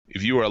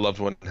If you or a loved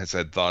one has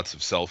had thoughts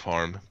of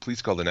self-harm,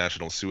 please call the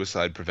National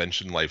Suicide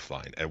Prevention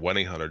Lifeline at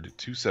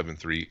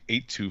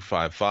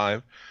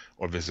 1-800-273-8255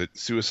 or visit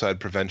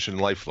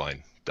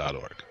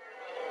suicidepreventionlifeline.org.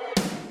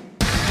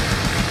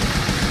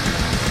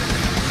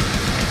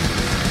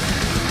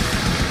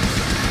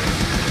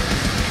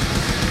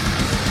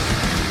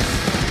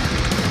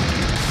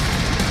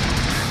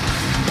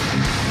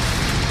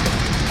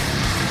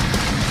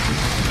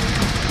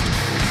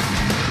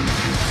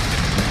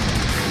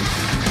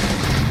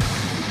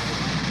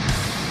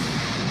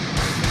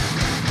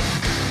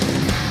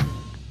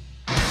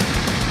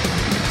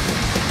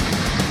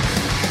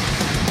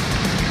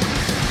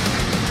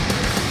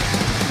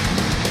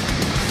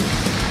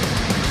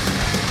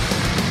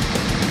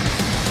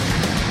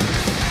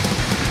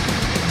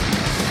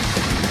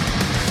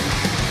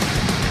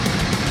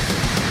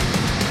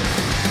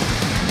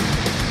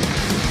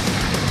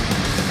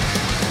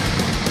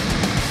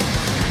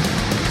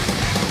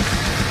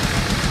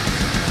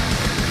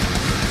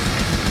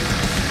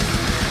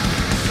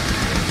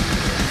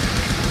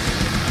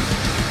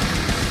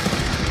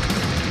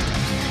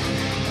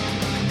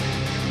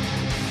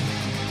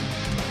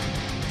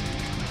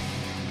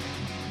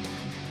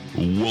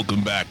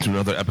 Welcome back to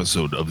another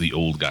episode of the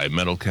Old Guy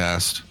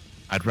Metalcast.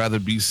 I'd rather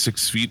be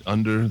 6 feet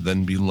under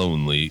than be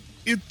lonely.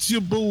 It's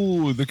your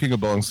boy, the king of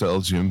bong style,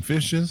 Jim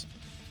Fishes,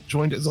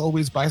 joined as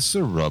always by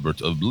Sir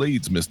Robert of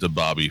Blades, Mr.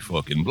 Bobby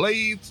fucking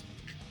Blades.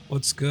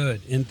 What's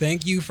good? And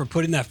thank you for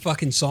putting that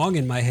fucking song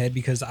in my head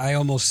because I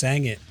almost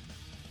sang it.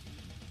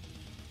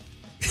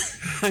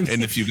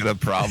 And if you got a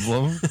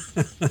problem,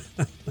 why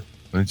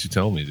didn't you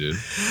tell me, dude?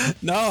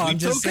 No, I'm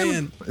just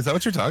saying. Is that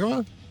what you're talking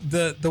about?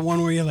 The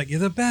one where you're like, you're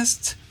the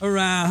best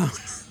around.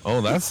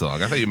 Oh, that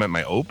song. I thought you meant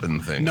my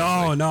open thing.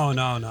 No.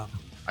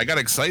 I got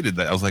excited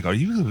that I was like, are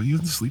you in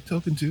the sleep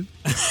token too?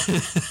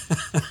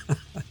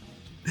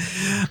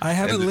 I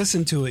haven't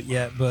listened to it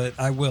yet, but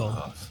I will.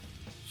 Oh,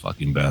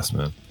 fucking best,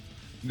 man.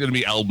 It's going to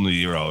be album of the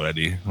year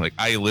already. Like,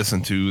 I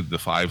listen to the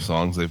 5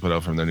 songs they put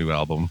out from their new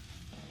album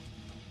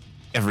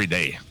every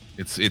day.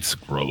 It's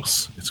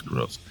gross. It's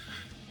gross.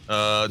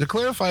 To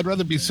clarify, I'd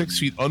rather be 6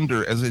 feet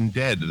under, as in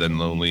dead, than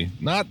lonely.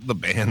 Not the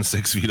band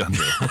 6 feet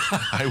under.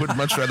 I would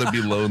much rather be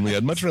lonely.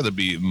 I'd much rather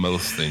be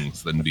most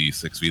things than be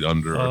 6 feet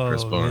under or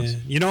Chris Barnes.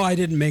 Man. You know, I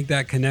didn't make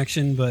that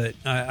connection, but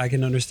I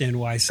can understand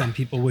why some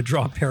people would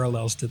draw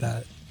parallels to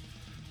that.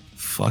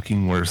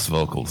 Fucking worse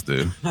vocals,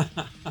 dude. One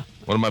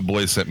of my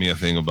boys sent me a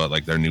thing about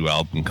like their new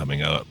album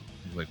coming out.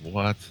 Like,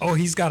 what? Oh,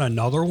 he's got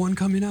another one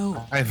coming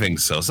out? I think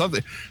so.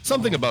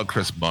 Something about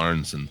Chris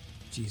Barnes, and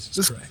Jesus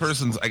this Christ.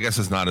 person's, I guess,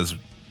 is not as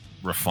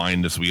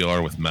refined as we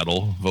are with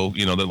metal.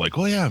 You know, they're like,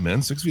 oh yeah,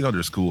 man, 6 feet under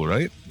is cool,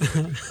 right?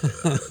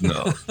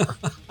 No.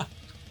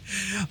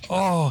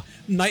 Oh,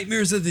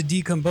 Nightmares of the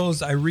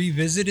Decomposed. I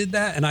revisited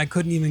that and I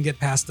couldn't even get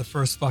past the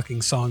first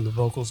fucking song. The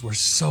vocals were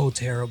so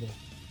terrible.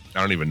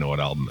 I don't even know what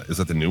album. Is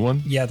that the new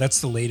one? Yeah, that's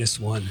the latest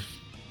one.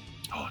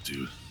 Oh,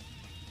 dude.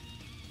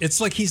 It's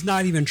like he's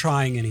not even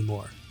trying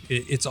anymore.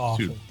 It's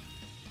awful.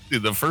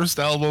 Dude, the first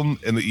album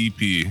and the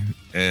EP,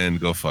 and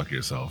go fuck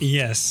yourself.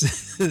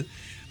 Yes.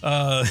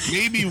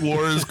 Maybe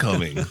war is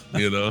coming,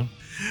 you know?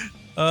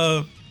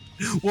 Well,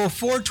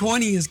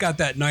 420 has got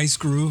that nice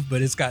groove,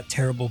 but it's got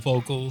terrible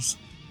vocals.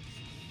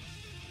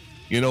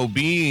 You know,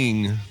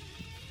 being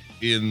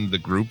in the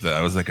group that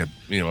I was like a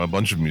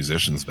bunch of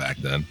musicians back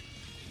then,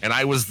 and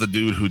I was the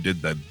dude who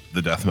did the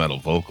death metal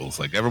vocals.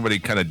 Like everybody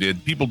kind of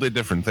people did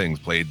different things,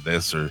 played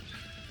this or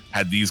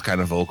had these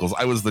kind of vocals.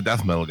 I was the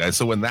death metal guy.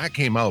 So when that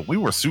came out, we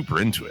were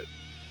super into it.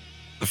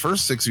 The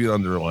first 6 feet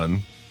under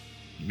one,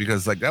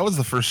 because like that was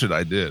the first shit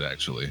I did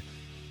actually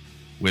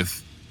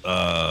with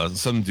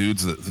some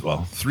dudes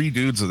 3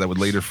 dudes that would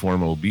later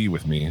form OB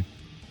with me.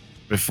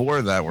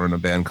 Before that, we're in a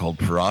band called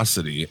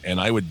Porosity,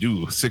 and I would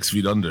do a 6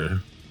 feet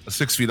under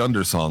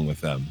song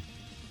with them,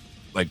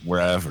 like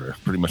wherever,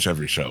 pretty much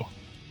every show,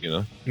 you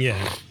know?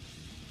 Yeah.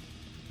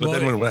 But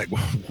then when like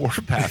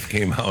Warpath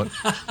came out,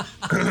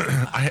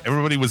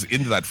 everybody was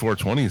into that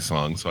 420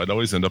 song, so I'd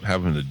always end up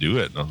having to do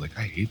it. And I was like,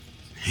 I hate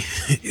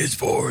this. It's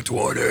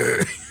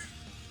 420.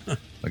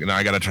 Like now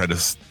I gotta try to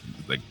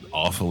like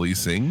awfully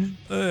sing.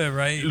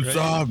 Right.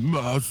 Inside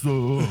my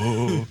soul.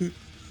 Jeez,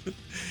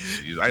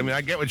 I mean, I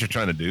get what you're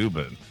trying to do,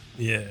 but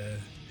yeah,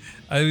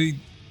 I mean,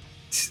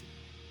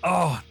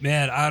 oh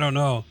man, I don't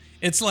know.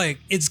 It's like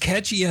it's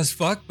catchy as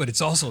fuck, but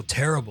it's also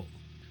terrible.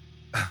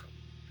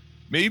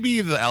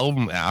 Maybe the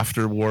album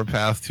after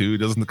Warpath too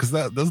doesn't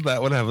doesn't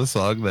that one have a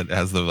song that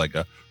has the like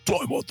a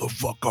die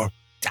motherfucker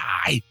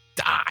die.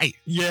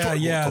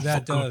 Yeah,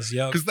 that does.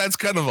 Yeah, because that's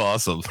kind of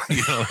awesome.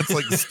 You know, it's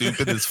like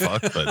stupid as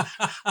fuck, but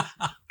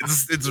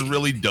it's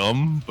really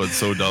dumb, but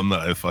so dumb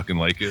that I fucking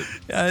like it.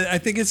 I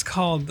think it's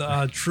called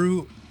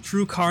True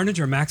Carnage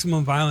or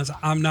Maximum Violence.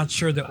 I'm not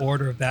sure the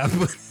order of that,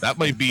 but that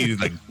might be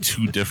like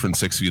 2 different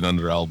 6 Feet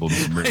Under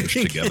albums merged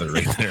together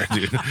right there,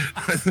 dude.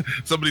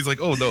 Somebody's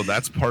like, oh no,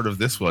 that's part of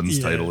this one's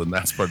title, and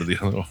that's part of the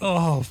other one.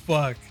 Oh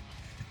fuck,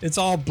 it's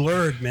all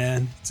blurred,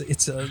 man.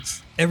 It's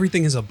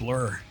everything is a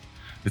blur.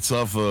 It's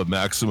off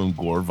Maximum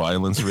Gore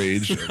Violence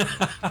Rage.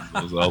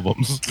 Those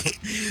albums.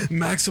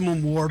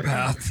 Maximum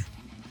Warpath.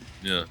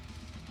 Yeah.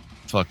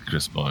 Fuck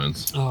Chris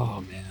Barnes.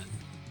 Oh man.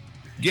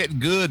 Get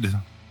good.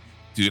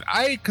 Dude,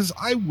 because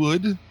I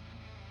would,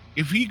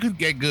 if he could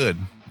get good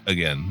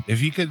again, if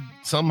he could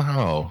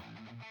somehow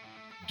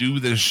do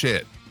this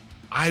shit,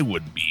 I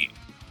would be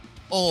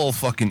all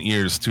fucking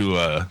ears to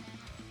a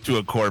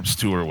Corpse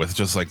tour with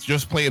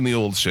just playing the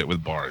old shit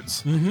with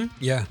Barnes. Mm-hmm.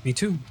 Yeah, me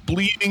too.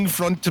 Bleeding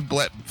front to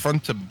black.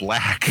 Front to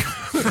black.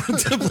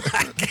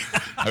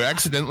 I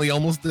accidentally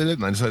almost did it,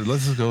 and I decided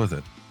let's just go with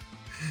it.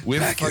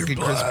 With Back fucking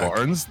Chris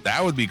Barnes,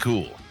 that would be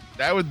cool.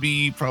 That would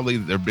be probably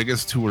their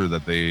biggest tour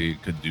that they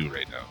could do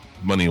right now,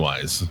 money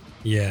wise.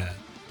 Yeah,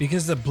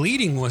 because the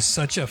Bleeding was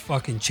such a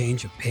fucking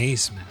change of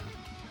pace, man.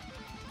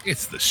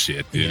 It's the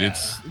shit, dude. Yeah.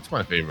 It's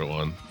my favorite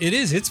one. It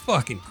is. It's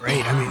fucking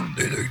great. I mean,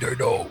 they think they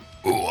know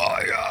who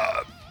I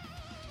am.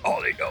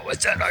 All they know is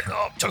that I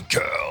love to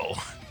kill.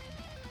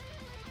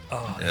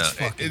 Oh, that's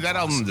fucking that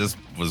awesome. album just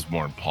was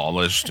more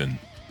polished and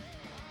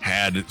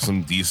had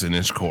some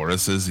decent-ish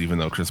choruses, even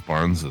though Chris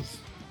Barnes is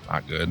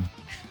not good.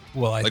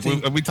 Well, I like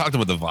think we talked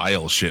about the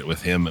Vile shit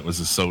with him. It was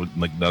just so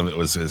like none of it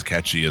was as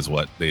catchy as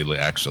what they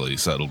actually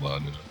settled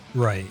on. You know?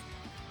 right.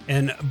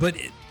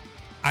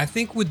 I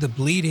think with the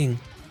Bleeding,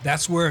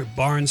 that's where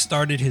Barnes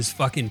started his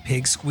fucking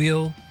pig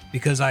squeal,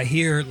 because I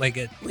hear like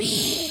a,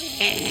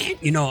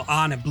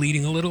 on it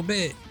Bleeding a little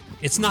bit.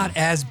 It's not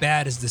as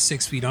bad as the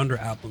 6 Feet Under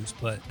albums,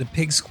 but the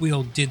pig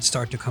squeal did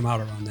start to come out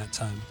around that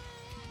time.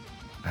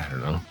 I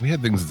don't know. We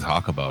had things to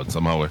talk about.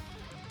 Somehow we're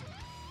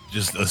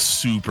just a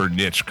super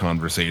niche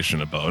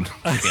conversation about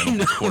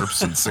Cannibal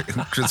Corpse and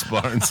Chris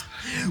Barnes.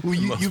 Well,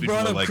 you Most brought people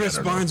up like, Chris I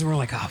don't know. Barnes, and we're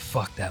like, oh,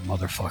 fuck that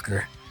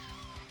motherfucker.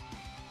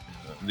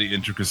 The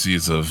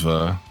intricacies of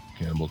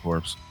Cannibal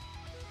Corpse,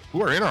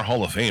 who are in our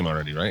Hall of Fame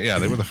already, right? Yeah,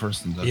 they were the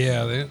first.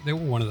 Yeah, they were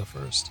one of the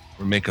first.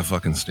 Or make a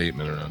fucking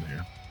statement around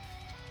here.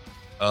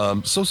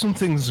 So some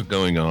things are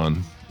going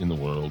on in the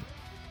world.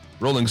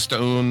 Rolling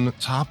Stone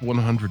top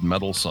 100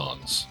 metal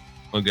songs.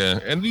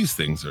 Okay, and these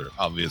things are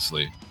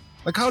obviously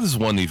like, how does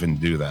one even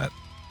do that?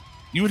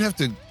 I would have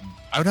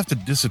to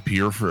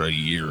disappear for a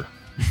year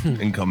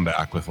and come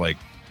back with like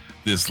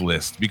this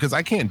list, because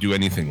I can't do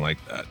anything like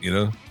that, you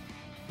know?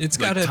 It's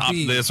Like, gotta top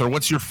be this, or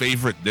what's your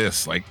favorite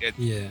this? Like,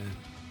 Yeah.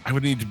 I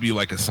would need to be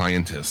like a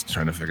scientist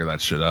trying to figure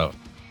that shit out.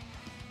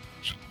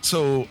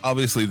 So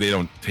obviously they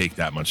don't take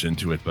that much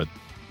into it, but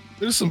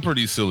there's some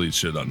pretty silly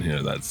shit on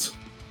here.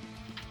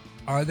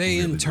 Are they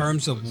really in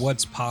terms of ridiculous.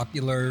 what's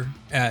popular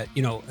at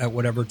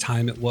whatever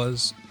time it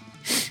was?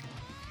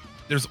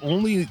 There's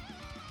only,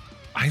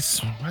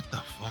 what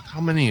the fuck? How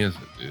many is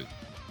it, dude?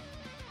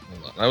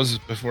 Hold on. That was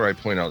before I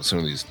point out some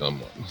of these dumb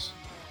ones.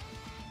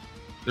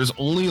 There's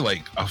only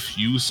like a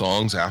few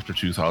songs after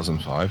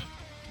 2005.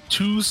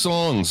 2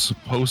 songs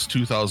post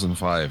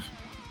 2005.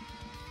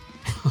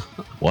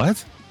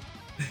 What?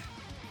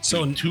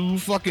 So Dude, 2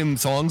 fucking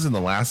songs in the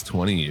last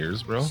 20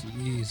 years, bro.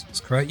 Jesus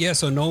Christ. Yeah,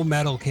 so no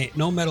metal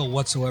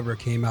whatsoever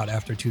came out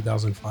after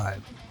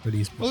 2005 for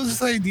these people. Well, it's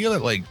this idea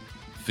that like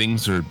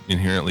things are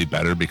inherently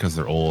better because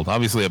they're old.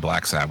 Obviously, a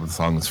Black Sabbath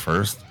song is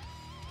first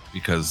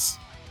because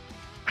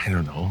I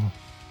don't know,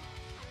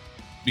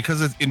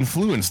 because it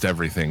influenced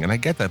everything, and I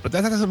get that, but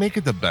that doesn't make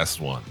it the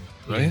best one,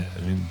 right? Yeah.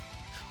 I mean,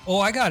 Oh,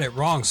 I got it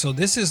wrong. So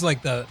this is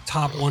like the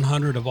top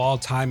 100 of all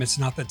time. It's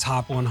not the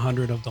top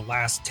 100 of the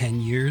last 10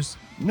 years.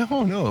 no,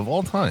 of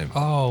all time.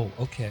 Oh,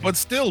 okay. But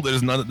still,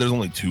 there's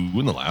only 2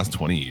 in the last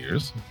 20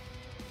 years.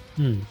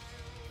 And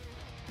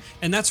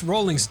that's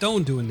Rolling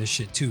Stone doing this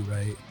shit too,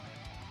 right?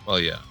 Well,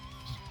 yeah.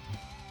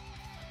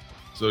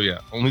 So yeah,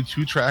 only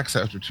 2 tracks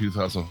after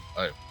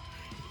 2005.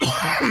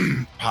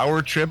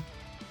 Power Trip,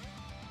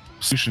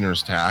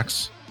 Executioner's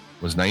Tax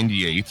was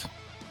 98.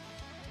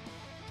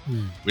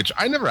 Which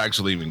I never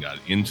actually even got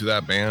into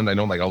that band. I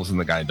know, like, all of a sudden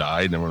the guy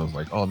died, and everyone was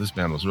like, "Oh, this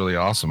band was really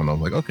awesome," and I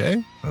was like,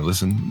 "Okay." I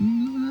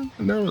listened.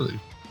 Never really.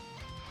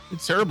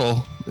 It's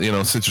terrible,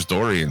 such a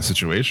story and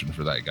situation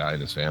for that guy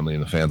and his family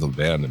and the fans of the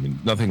band. I mean,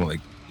 nothing like,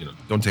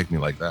 don't take me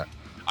like that.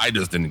 I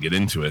just didn't get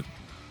into it,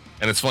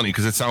 and it's funny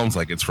because it sounds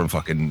like it's from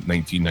fucking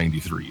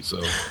 1993,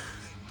 so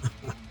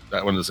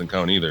that one doesn't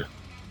count either.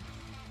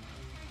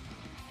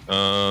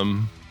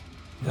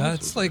 Yeah,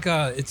 it's like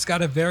it's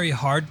got a very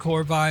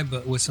hardcore vibe,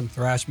 but with some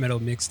thrash metal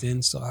mixed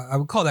in. So I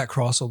would call that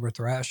crossover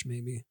thrash,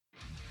 maybe.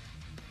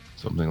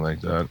 Something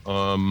like that.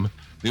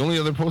 The only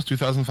other post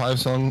 2005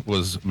 song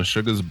was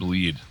Meshuggah's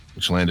Bleed,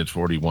 which landed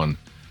 41.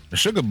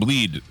 Meshuggah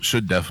Bleed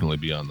should definitely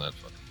be on that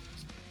fucking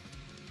list.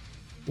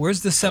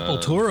 Where's the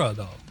Sepultura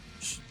though?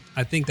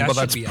 I think that should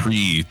that's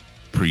be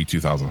pre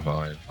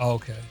 2005. Oh,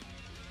 okay.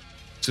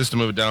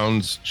 System of a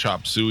Down's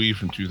Chop Suey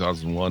from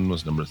 2001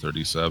 was number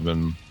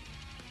 37.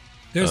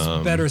 There's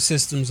better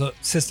System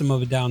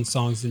of a Down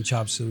songs than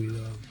Chop Suey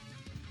though.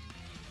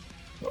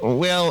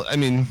 Well, I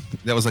mean,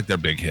 that was like their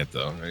big hit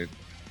though, right?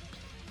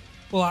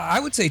 Well, I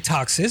would say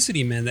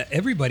Toxicity, man. That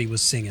everybody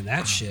was singing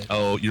that shit.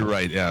 Oh, you're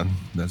right. Yeah,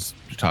 that's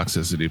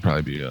Toxicity.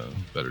 Probably be a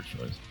better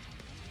choice.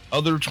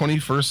 other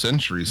 21st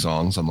century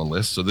songs on the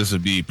list. So this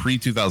would be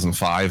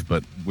pre-2005,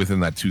 but within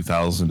that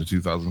 2000 to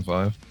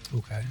 2005.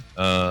 Okay.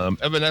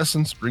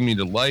 Evanescence, Bring Me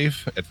to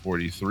Life at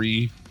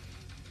 43.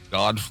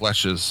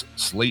 Godflesh's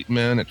Slate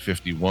Man at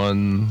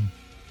 51.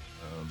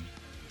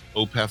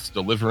 Opeth's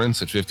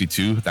Deliverance at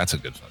 52. That's a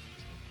good fucking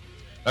song.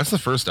 That's the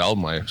first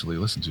album I actually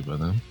listened to by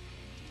them.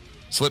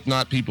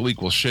 Slipknot, People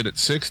Equal Shit at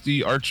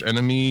 60. Arch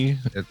Enemy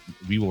at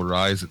We Will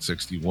Rise at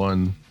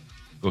 61.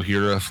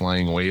 Gojira,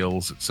 Flying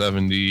Whales at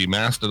 70.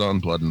 Mastodon,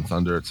 Blood and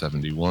Thunder at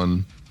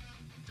 71.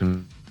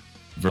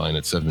 Line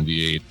at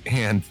 78.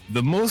 And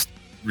the most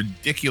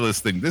ridiculous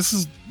thing, this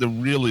is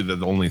really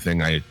the only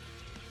thing I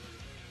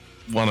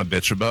want to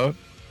bitch about.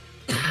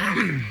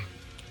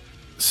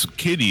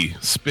 Kitty,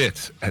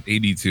 Spit at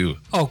 82.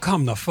 Oh,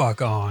 come the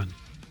fuck on.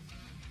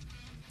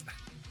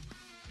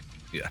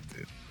 Yeah,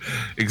 dude.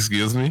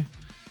 Excuse me?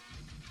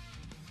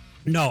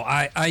 No,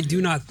 I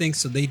do not think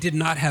so. They did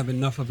not have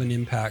enough of an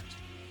impact.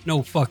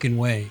 No fucking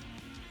way.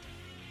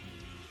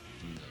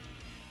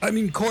 I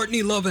mean,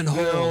 Courtney Love and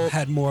Hole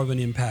had more of an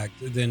impact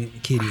than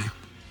Kitty.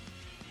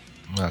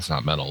 That's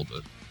not metal,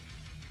 but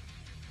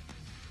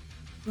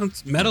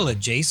it's metal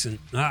adjacent.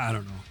 I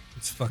don't know.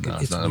 It's fucking.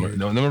 It's not weird.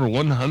 number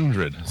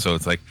 100. So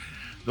it's like,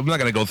 I'm not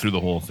gonna go through the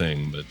whole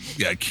thing, but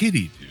yeah,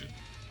 Kitty, dude,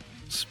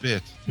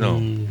 Spit. No,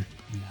 nah.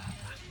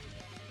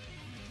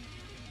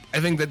 I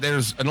think that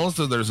there's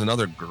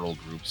another girl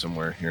group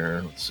somewhere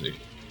here. Let's see.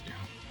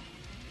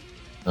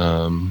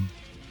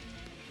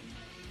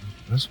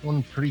 This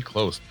one pretty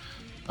close.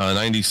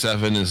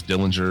 97 is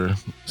Dillinger,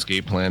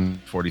 Escape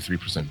Plan,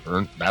 43%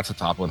 Burnt. That's a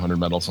top 100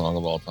 metal song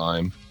of all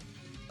time.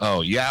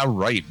 Oh, Yeah,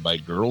 Right by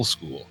Girl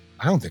School.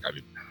 I don't think I've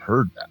even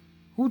heard that.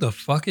 Who the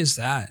fuck is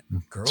that?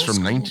 Girl It's from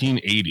School?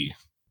 1980.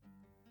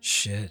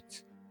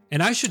 Shit.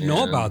 And I should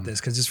know about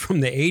this because it's from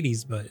the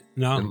 80s, but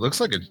no. It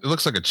looks like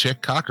a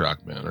chick cock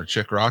rock band or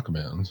chick rock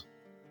band.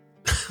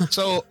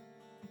 So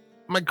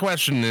my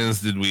question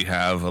is, did we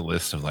have a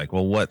list of like,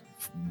 well, what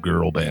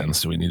girl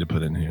bands do we need to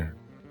put in here?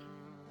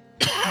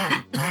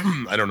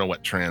 I don't know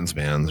what trans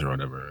bands or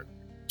whatever.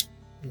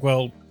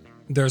 Well,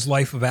 there's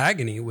Life of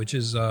Agony, which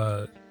is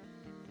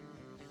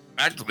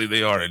Actually,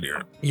 they are in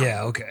here.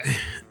 yeah, okay.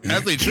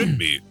 As they should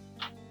be.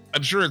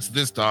 I'm sure it's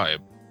this time.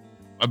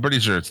 I'm pretty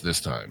sure it's this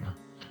time.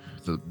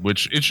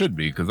 Which it should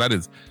be, because that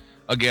is,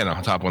 again,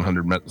 a top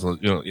 100 metal.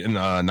 You know, in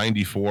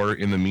 94,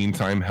 In the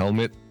Meantime,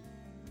 Helmet.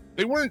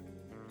 They weren't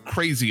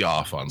crazy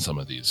off on some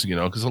of these, you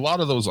know, because a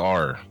lot of those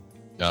are.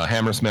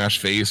 Hammer Smash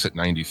Face at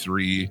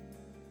 93.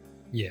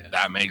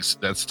 Yeah.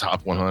 That's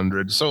top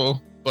 100.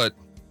 So, but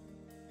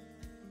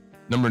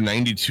number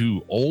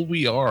 92, All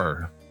We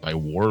Are by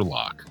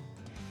Warlock.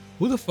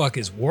 Who the fuck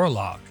is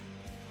Warlock?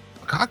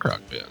 A cock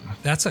rock band.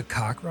 That's a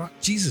cock rock?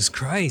 Jesus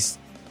Christ.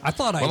 I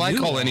thought I knew. I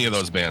call any of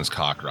those bands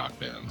cock rock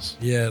bands.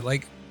 Yeah,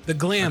 like the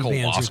glam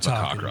bands you're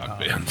talking cock rock about.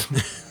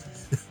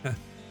 band.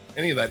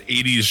 Any of that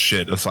 80s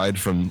shit aside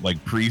from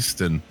like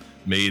Priest and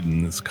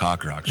Maiden is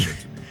cock rock shit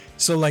to me.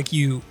 So like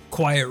you,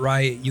 Quiet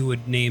Riot, you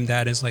would name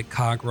that as like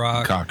cock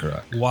rock. Cock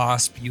rock.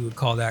 Wasp, you would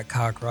call that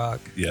cock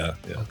rock. Yeah.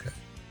 Okay.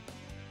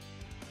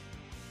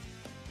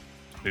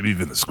 Maybe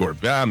even the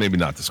Scorpions. Yeah, maybe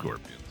not the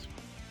Scorpions.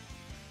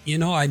 You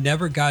know, I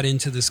never got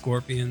into the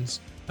Scorpions.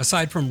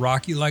 Aside from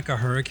Rock You Like a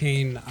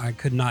Hurricane, I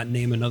could not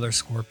name another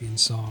Scorpion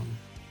song.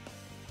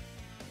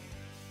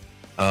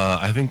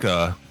 I think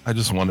I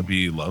Just Want to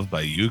Be Loved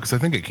by You, because I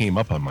think it came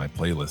up on my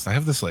playlist. I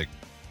have this like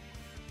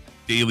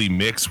daily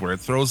mix where it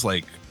throws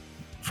like,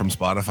 from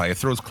Spotify, it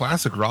throws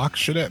classic rock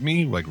shit at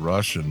me, like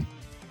Rush and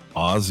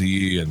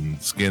Ozzy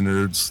and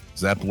Skinner's,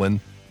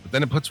 Zeppelin. But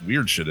then it puts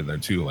weird shit in there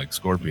too, like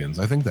Scorpions.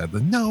 I think that the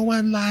No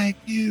One Like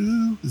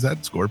You, is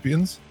that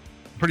Scorpions?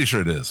 I'm pretty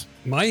sure it is.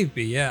 Might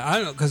be, yeah. I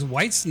don't know, because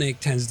Whitesnake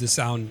tends to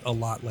sound a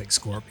lot like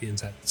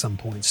Scorpions at some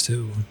points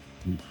too.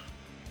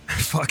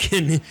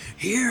 Fucking,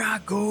 here I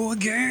go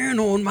again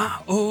on my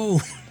own.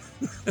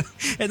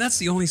 And that's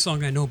the only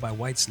song I know by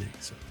Whitesnake.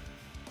 So.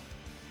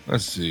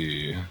 Let's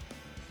see.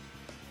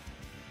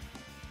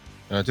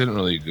 I didn't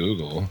really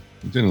Google.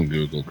 It didn't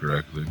Google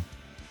correctly.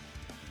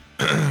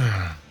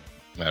 I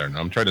don't know.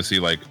 I'm trying to see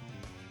like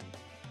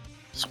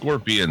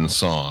Scorpion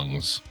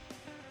songs.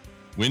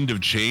 Wind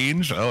of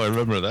Change. Oh, I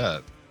remember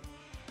that.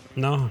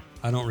 No,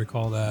 I don't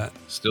recall that.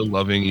 Still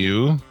Loving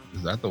You.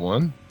 Is that the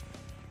one?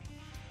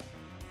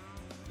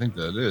 I think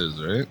that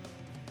is, right?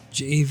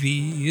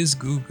 JV is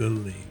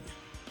Googling.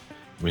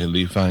 Will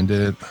he find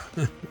it?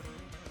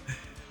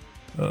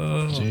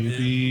 Oh,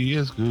 JV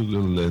is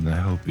Googling. I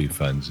hope he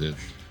finds it.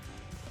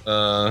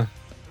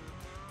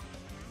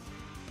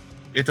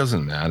 It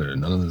doesn't matter.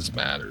 None of this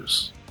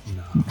matters.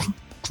 No.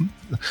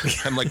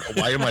 I'm like,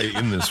 why am I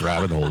in this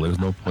rabbit hole? There's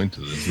no point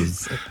to this.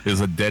 This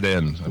is a dead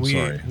end. I'm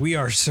sorry. We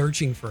are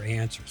searching for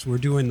answers. We're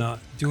doing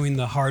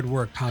the hard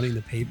work, pounding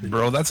the pavement.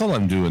 Bro, that's all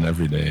I'm doing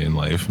every day in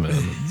life, man.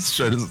 Just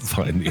trying to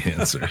find the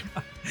answer.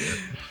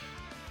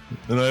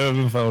 And I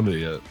haven't found it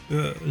yet.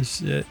 Oh,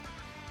 shit.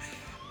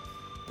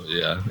 But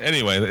yeah.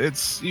 Anyway,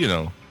 it's, you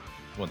know,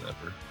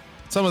 whatever.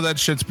 Some of that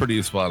shit's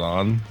pretty spot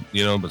on,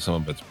 you know, but some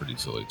of it's pretty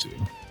silly too.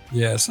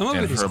 Yeah, some of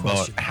And it is for about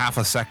questionable. half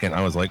a second,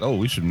 I was like, "Oh,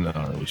 we should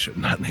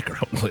not make our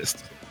own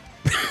list,"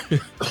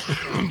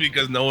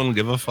 because no one will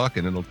give a fuck,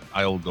 and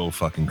I'll go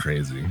fucking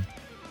crazy.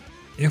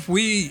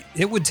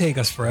 It would take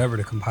us forever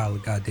to compile a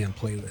goddamn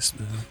playlist,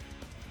 man.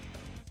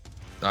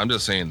 I'm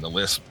just saying the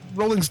list.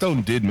 Rolling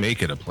Stone did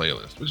make it a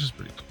playlist, which is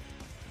pretty cool.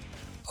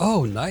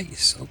 Oh,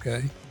 nice.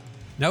 Okay.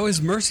 Now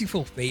is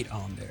Merciful Fate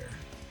on there?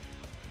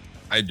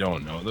 I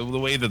don't know. The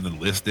way that the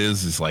list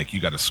is like you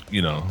got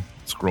to,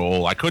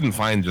 scroll. I couldn't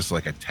find just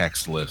like a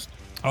text list.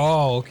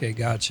 Oh, okay,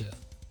 gotcha.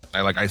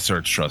 I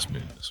searched, trust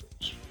me. I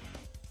searched.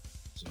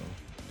 So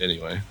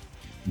anyway,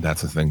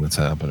 that's a thing that's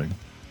happening.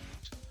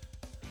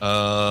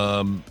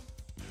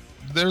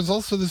 There's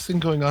also this thing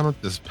going on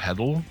with this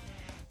pedal.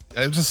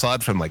 I just saw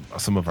it from like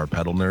some of our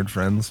pedal nerd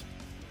friends.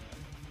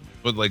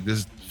 But like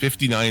this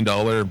 $59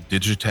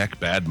 Digitech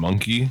Bad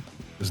Monkey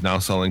is now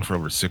selling for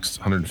over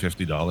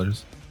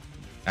 $650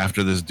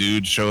 after this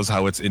dude shows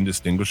how it's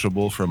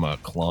indistinguishable from a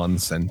Klon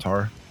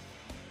Centaur.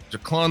 The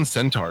Klon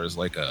Centaur is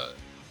like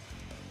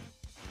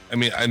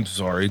I'm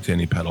sorry to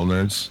any pedal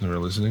nerds who are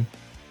listening.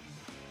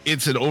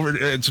 It's an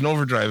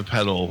overdrive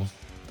pedal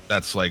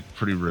that's like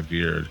pretty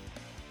revered.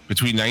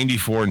 Between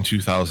 94 and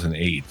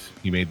 2008,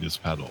 he made this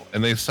pedal,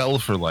 and they sell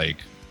for like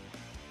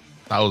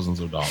thousands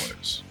of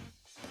dollars.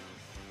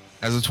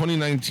 As a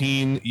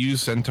 2019,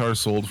 used Centaur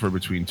sold for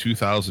between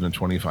 $2,000 and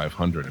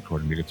 $2,500,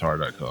 according to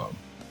Guitar.com.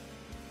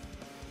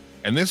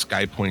 And this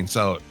guy points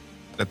out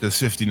that this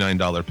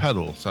 $59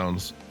 pedal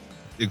sounds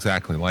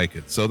exactly like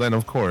it. So then,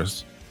 of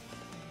course,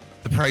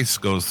 the price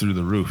goes through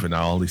the roof, and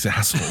now all these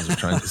assholes are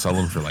trying to sell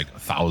them for like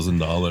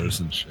 $1,000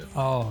 and shit.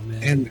 Oh,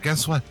 man. And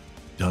guess what?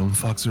 Dumb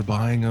fucks are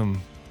buying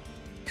them.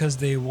 Because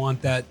they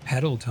want that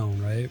pedal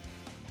tone, right?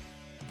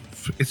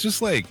 It's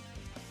just like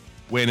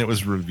when it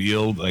was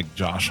revealed, like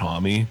Josh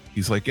Homme,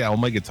 he's like, yeah, all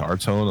my guitar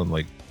tone on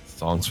like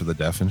songs for the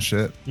deaf and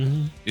shit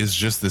is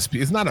just this.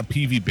 It's not a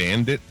PV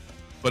Bandit,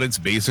 but it's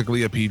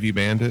basically a PV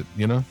Bandit,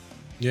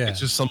 Yeah. It's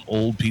just some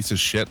old piece of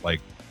shit like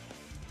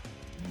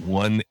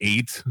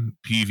 1.8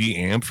 PV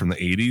amp from the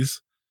 80s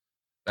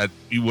that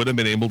you would have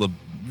been able to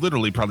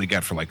literally probably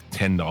get for like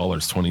 $10,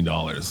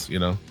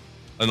 $20,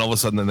 And all of a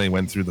sudden, then they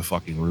went through the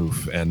fucking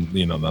roof, and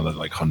now they're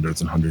like hundreds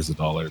and hundreds of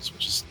dollars,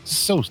 which is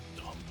so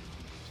dumb.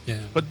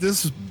 Yeah. But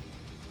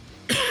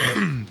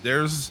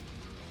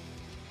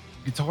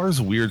guitar is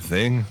a weird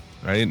thing,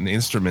 right? And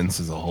instruments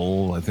as a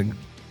whole, I think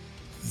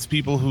it's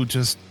people who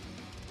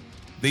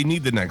they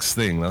need the next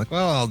thing. They're like,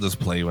 well, I'll just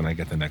play when I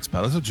get the next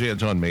pedal. That's what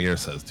John Mayer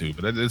says too,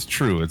 but it's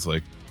true. It's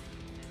like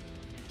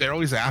they're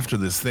always after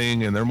this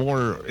thing, and they're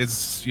more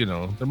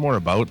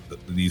about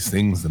these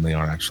things than they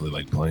are actually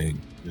like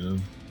playing.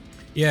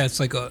 Yeah, it's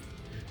like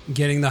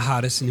getting the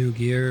hottest new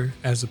gear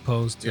as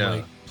opposed to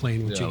like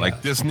playing what you got.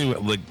 Like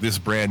this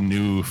brand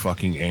new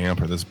fucking amp,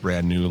 or this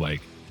brand new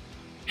like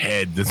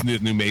head, this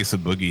new Mesa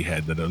Boogie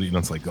head that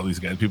it's like all these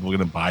guys, people are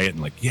gonna buy it and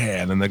like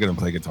and then they're gonna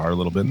play guitar a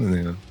little bit and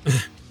then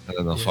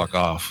they'll fuck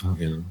off.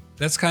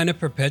 That's kind of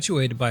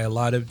perpetuated by a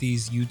lot of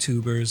these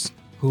YouTubers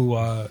who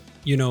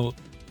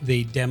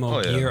they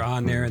demo gear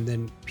on there, and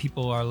then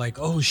people are like,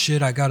 oh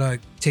shit, I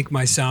gotta take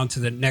my sound to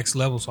the next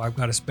level, so I've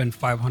got to spend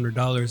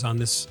 $500 on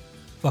this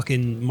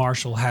fucking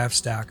Marshall half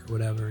stack or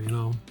whatever.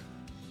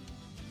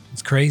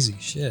 It's crazy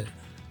shit.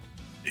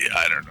 Yeah,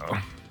 I don't know.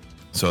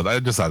 So I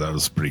just thought that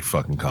was pretty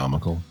fucking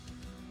comical.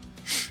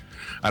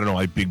 I don't know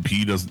why Big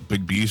B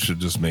should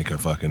just make a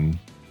fucking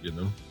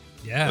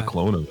a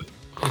clone of it.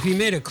 If he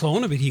made a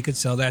clone of it, he could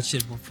sell that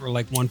shit for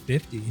like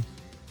 $150.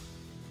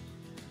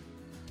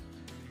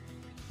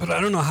 But I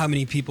don't know how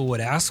many people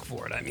would ask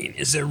for it. I mean,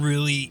 is there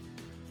really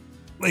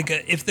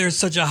if there's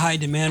such a high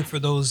demand for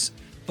those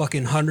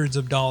fucking hundreds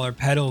of dollar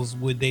pedals,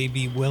 would they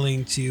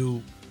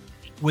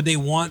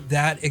want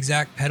that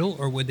exact pedal,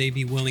 or would they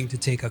be willing to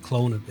take a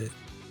clone of it?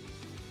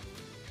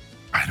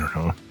 I don't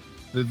know.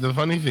 The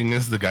funny thing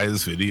is, the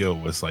guy's video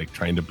was like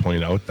trying to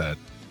point out that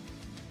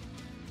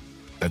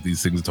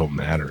these things don't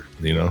matter,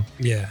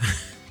 Yeah.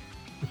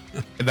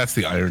 And that's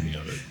the irony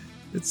of it.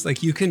 It's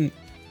like you can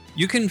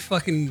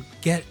fucking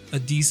get a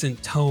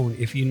decent tone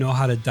if you know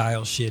how to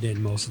dial shit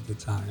in most of the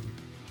time.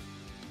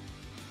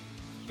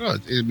 Oh,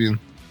 I mean,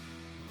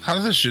 how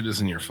this shit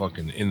is in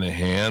the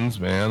hands,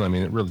 man. I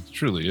mean, it really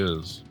truly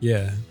is.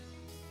 Yeah.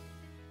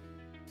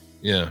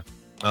 Yeah.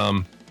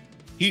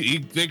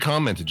 They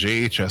commented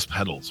JHS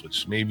pedals,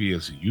 which maybe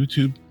is a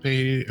YouTube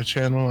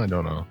channel. I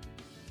don't know.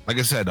 Like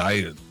I said,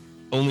 I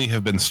only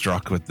have been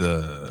struck with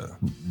the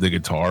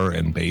guitar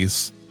and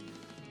bass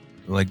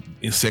like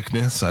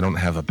sickness. I don't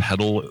have a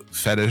pedal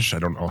fetish. I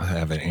don't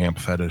have an amp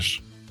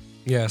fetish.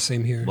 Yeah,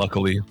 same here.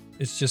 Luckily,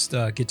 it's just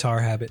a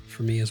guitar habit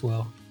for me as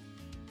well.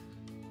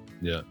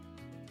 Yeah.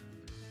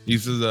 He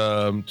says,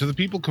 to the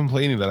people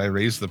complaining that I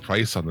raised the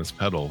price on this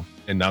pedal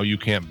and now you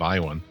can't buy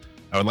one,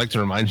 I would like to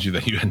remind you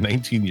that you had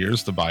 19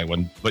 years to buy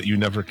one, but you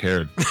never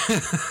cared.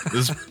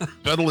 This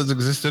pedal has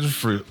existed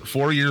for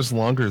 4 years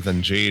longer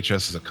than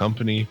JHS as a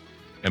company,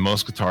 and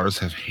most guitarists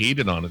have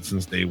hated on it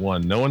since day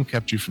one. No one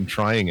kept you from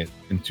trying it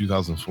in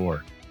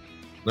 2004.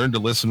 Learn to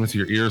listen with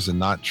your ears and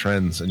not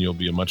trends, and you'll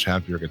be a much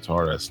happier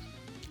guitarist.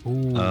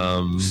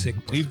 Ooh, sick.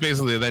 He's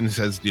basically then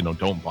says,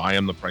 don't buy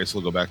him. The price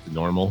will go back to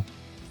normal.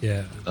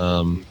 Yeah.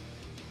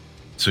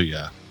 So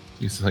yeah,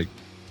 he's like,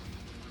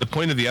 the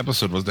point of the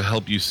episode was to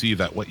help you see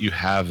that what you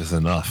have is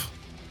enough.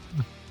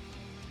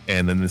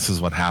 And then this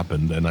is what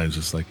happened. And I was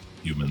just like,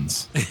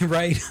 humans.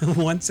 Right.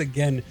 Once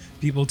again,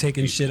 people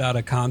taking shit out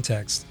of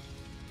context.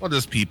 Well,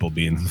 just people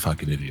being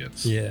fucking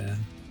idiots. Yeah.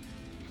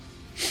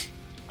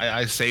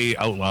 I say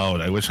out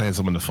loud, I wish I had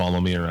someone to follow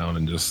me around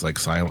and just like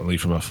silently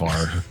from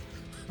afar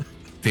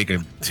take a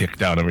tick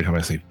down every time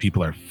I say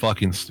people are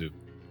fucking stupid.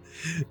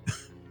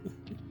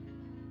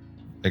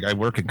 Like, I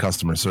work in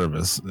customer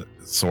service,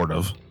 sort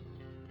of.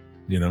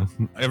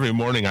 Every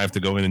morning I have to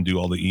go in and do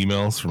all the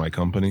emails for my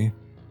company.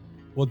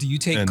 Well, do you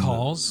take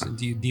calls?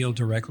 Do you deal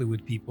directly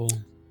with people?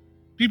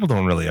 People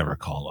don't really ever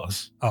call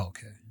us. Oh,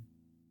 okay.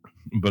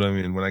 But I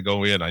mean, when I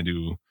go in, I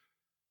do,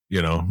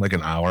 like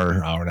an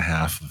hour and a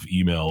half of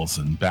emails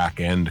and back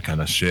end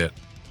kind of shit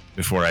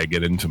before I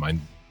get into my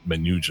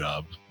new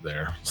job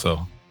there.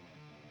 So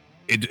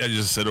I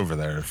just sit over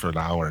there for an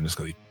hour and just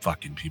go,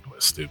 fucking people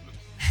are stupid.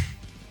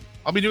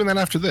 I'll be doing that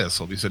after this.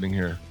 I'll be sitting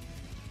here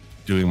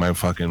doing my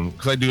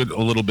because I do it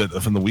a little bit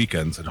from the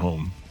weekends at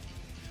home.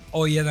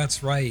 Oh, yeah,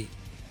 that's right.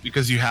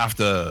 Because you have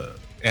to,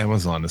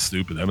 Amazon is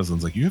stupid.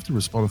 Amazon's like, you have to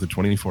respond within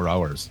 24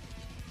 hours.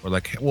 We're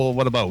like, well,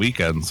 what about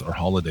weekends or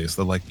holidays?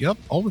 They're like, yep,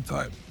 all the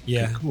time.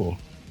 Yeah. Okay, cool.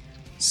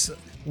 So,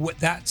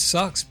 that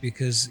sucks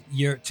because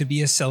to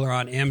be a seller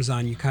on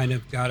Amazon, you kind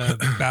of got to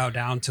bow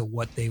down to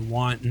what they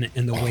want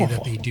and the way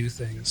that they do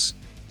things.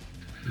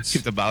 You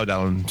have to bow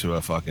down to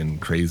a fucking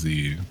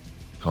crazy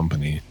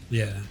company.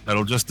 Yeah.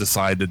 That'll just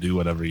decide to do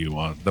whatever you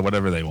want,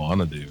 whatever they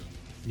want to do.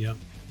 Yeah.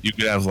 You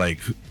could have like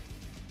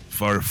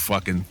for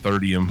fucking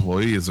 30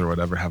 employees or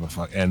whatever,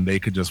 and they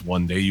could just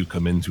one day you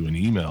come into an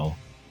email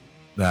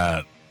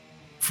that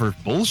for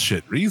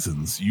bullshit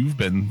reasons, you've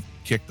been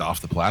kicked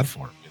off the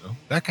platform.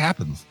 That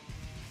happens.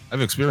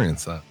 I've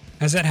experienced that.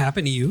 Has that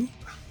happened to you?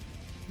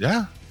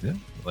 Yeah.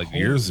 Like Holy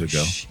years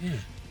ago. Shit.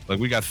 Like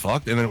we got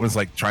fucked, and it was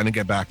like trying to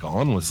get back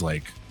on was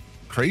like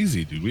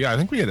crazy, dude. I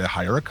think we had to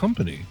hire a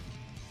company.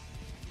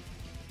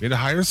 We had to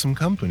hire some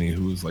company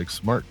who was like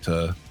smart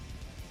to.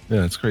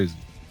 Yeah, it's crazy.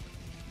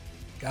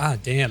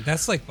 God damn,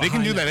 that's like they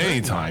can do that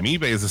anytime.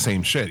 eBay is the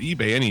same shit.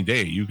 eBay any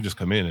day, you can just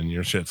come in and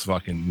your shit's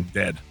fucking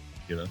dead.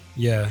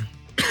 Yeah.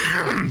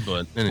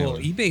 But anyway. Well,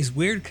 eBay's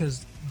weird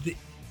because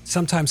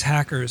sometimes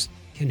hackers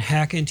can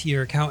hack into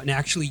your account and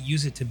actually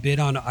use it to bid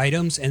on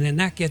items, and then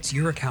that gets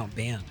your account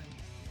banned.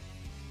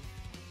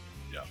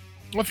 Yeah.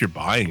 Well, if you're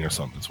buying or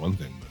something, it's one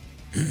thing.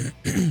 But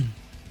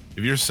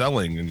if you're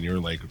selling and you're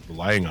like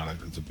relying on it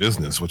as a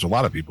business, which a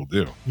lot of people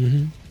do,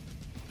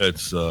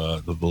 it's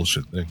the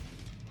bullshit thing.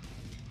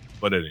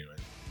 But anyway,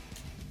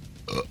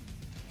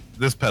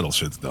 this pedal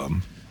shit's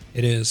dumb.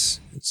 It is.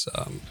 It's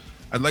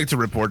I'd like to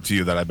report to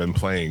you that I've been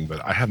playing,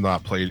 but I have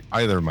not played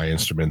either of my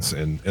instruments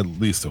in at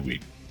least a week.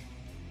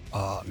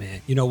 Oh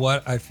man, you know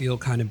what? I feel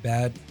kind of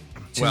bad.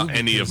 Too, well,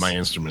 any of my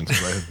instruments,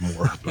 I have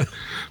more, but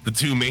the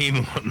two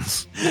main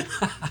ones.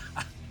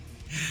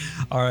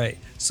 All right.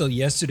 So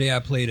yesterday I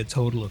played a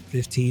total of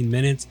 15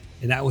 minutes,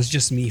 and that was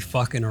just me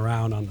fucking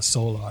around on the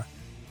Solar.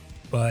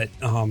 But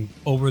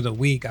over the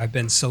week, I've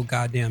been so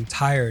goddamn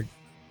tired.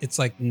 It's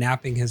like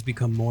napping has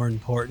become more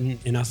important,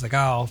 and I was like,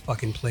 I'll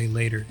fucking play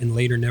later, and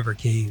later never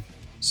came.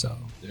 So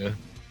yeah,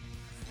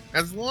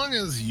 as long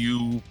as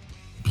you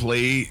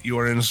play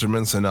your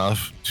instruments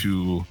enough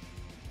to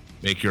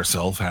make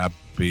yourself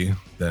happy,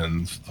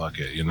 then fuck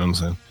it. You know what I'm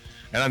saying?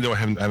 And I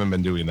haven't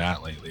been doing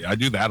that lately. I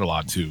do that a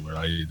lot too, where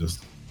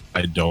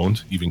I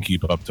don't even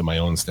keep up to my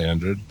own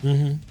standard.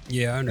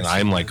 Yeah, I understand. And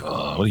I'm like,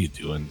 oh, what are you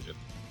doing, dude?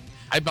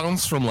 I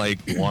bounce from like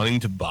wanting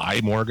to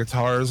buy more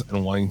guitars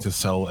and wanting to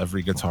sell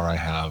every guitar I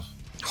have.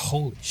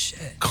 Holy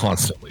shit.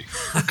 Constantly,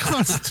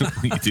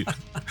 dude.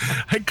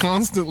 I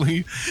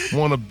constantly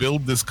want to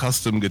build this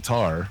custom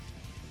guitar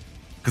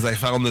because I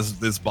found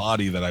this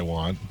body that I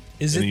want.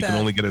 You can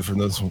only get it from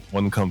this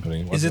one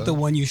company. Is it the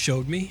one you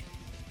showed me?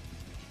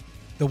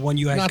 The one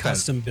you had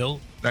custom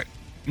built?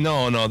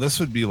 No, this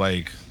would be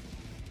like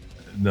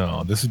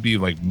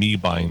me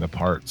buying the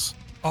parts.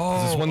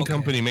 Oh, this one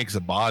company makes a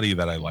body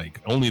that I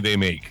like. Only they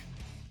make.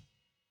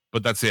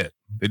 But that's it.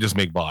 They just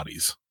make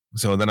bodies.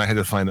 So then I had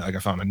to find I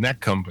found a neck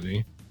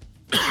company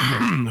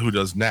who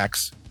does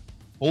necks.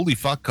 Holy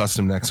fuck,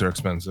 custom necks are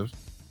expensive.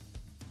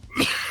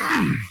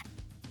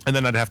 And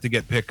then I'd have to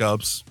get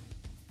pickups.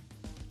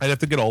 I'd have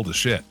to get all the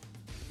shit.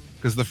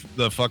 Because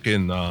the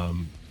fucking I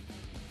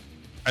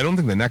don't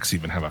think the necks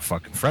even have a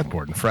fucking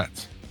fretboard and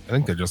frets. I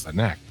think they're just a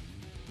neck.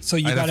 So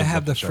you got to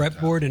have the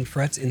fretboard and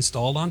frets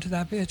installed onto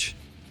that bitch?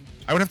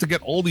 I would have to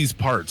get all these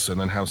parts and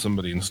then have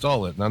somebody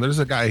install it. Now, there's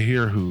a guy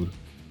here who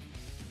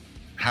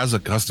has a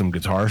custom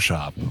guitar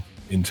shop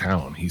in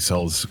town. He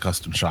sells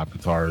custom shop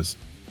guitars,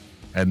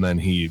 and then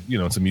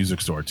it's a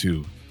music store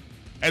too.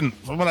 And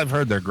from what I've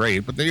heard, they're great,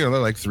 but they're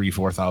like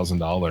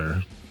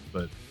 $3,000-$4,000.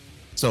 But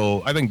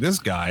so I think this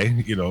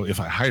guy, if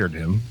I hired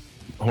him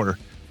or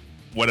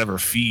whatever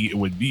fee it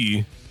would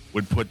be,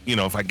 would put,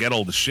 if I get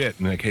all the shit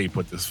and like, hey,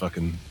 put this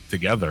fucking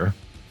together,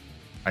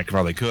 I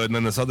probably could. And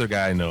then this other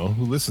guy I know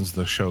who listens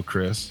to the show,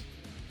 Chris.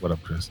 What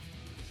up, Chris?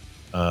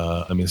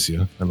 I miss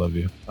you. I love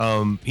you.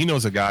 He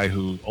knows a guy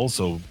who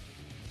also,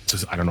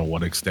 just I don't know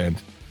what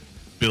extent,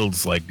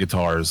 builds like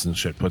guitars and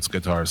shit, puts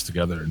guitars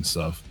together and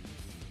stuff.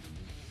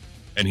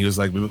 And he was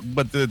like,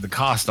 but the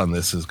cost on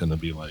this is going to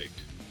be like,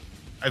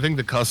 I think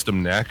the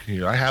custom neck,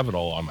 I have it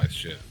all on my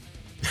shit.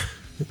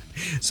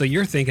 So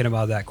you're thinking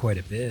about that quite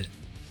a bit.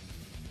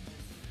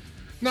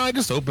 No, I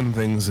just open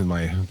things in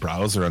my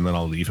browser and then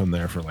I'll leave them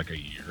there for like a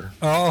year.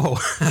 Oh.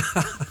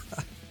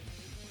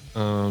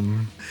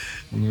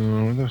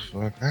 No, what the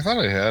fuck? I thought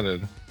I had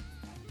it.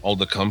 All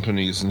the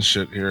companies and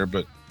shit here,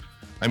 but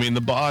I mean,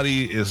 the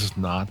body is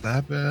not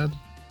that bad.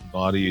 The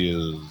body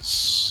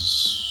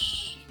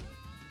is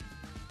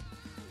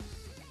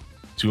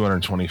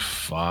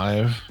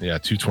 225. Yeah,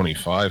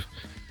 225.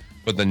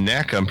 But the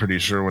neck, I'm pretty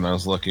sure when I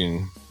was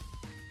looking,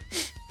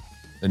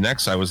 the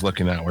necks I was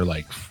looking at were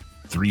like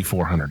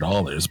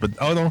 $300-400. But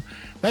oh no,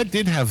 that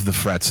did have the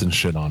frets and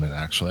shit on it.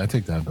 Actually, I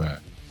take that back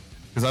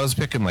because I was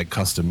picking like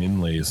custom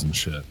inlays and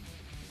shit.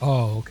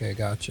 Oh, okay,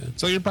 gotcha.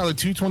 So you're probably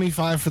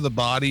 225 for the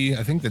body.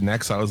 I think the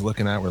necks I was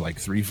looking at were like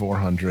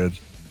 300-400.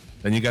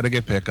 Then you got to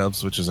get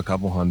pickups, which is a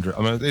couple hundred.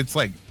 I mean, it's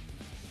like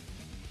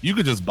you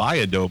could just buy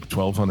a dope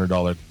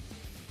 $1,200.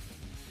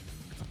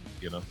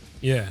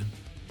 Yeah.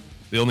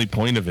 The only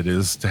point of it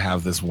is to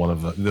have this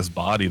this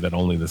body that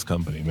only this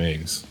company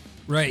makes.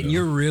 Right, and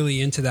you're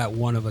really into that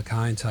one of a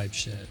kind type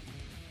shit.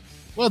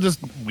 Well, just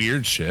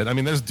weird shit. I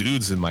mean, there's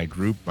dudes in my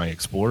group, my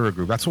Explorer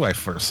group. That's where I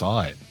first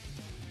saw it.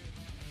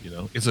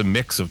 It's a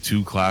mix of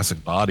two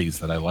classic bodies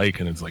that I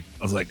like, and it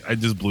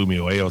just blew me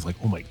away. I was like,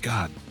 oh my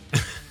god,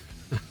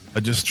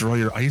 a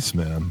Destroyer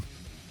Iceman!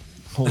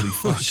 Holy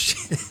fuck!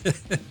 Shit.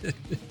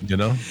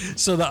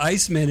 So the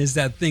Iceman is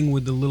that thing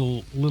with the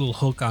little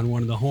hook on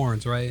one of the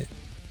horns, right?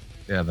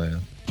 Yeah,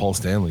 the Paul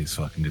Stanley's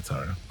fucking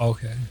guitar.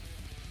 Okay.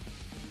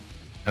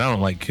 And I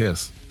don't like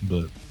Kiss,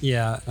 but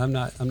yeah, I'm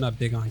not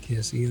big on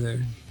Kiss either.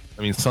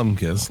 I mean, some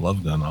Kiss,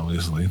 Love Gun,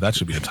 obviously. That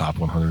should be a top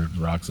 100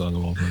 rock song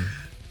of all time.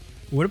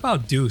 What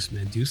about Deuce,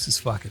 man? Deuce is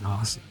fucking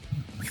awesome.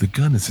 The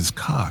gun is his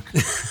cock.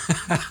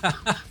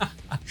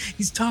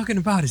 He's talking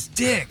about his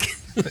dick.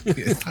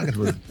 He's talking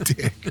about his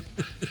dick.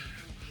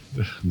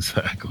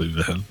 Exactly,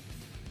 man.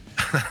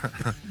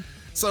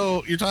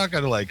 So you're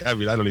talking like, I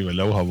mean, I don't even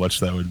know how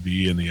much that would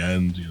be in the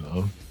end,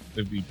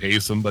 If you pay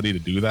somebody to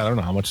do that, I don't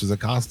know how much does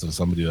it cost to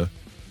somebody to...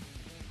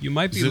 You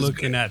might be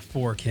looking at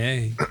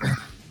 4K.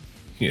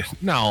 Yeah,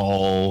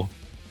 no.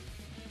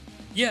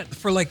 Yeah,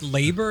 for like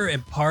labor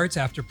and parts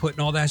after putting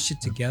all that shit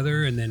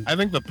together, and then I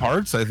think the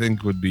parts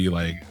would be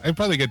like I'd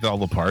probably get all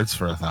the parts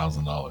for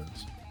 $1,000.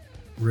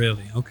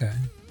 Really? Okay.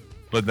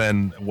 But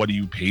then, what do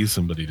you pay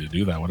somebody to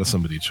do that? What does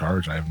somebody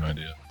charge? I have no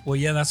idea. Well,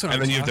 yeah, that's what.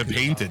 And then you have to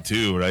paint it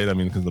too, right? I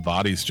mean, because the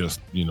body's just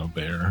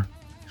bare.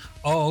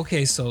 Oh,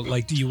 okay. So,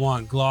 like, do you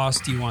want gloss?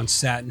 Do you want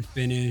satin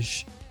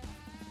finish?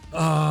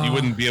 You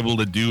wouldn't be able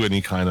to do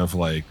any kind of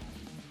like,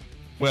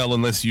 well,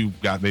 unless you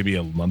got maybe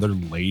another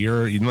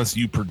layer, unless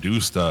you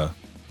produced a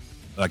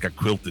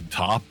quilted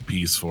top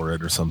piece for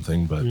it or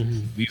something. But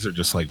these are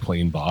just like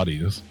plain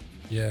bodies.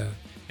 Yeah.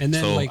 And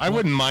then, so I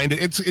wouldn't mind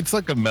it. It's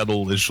like a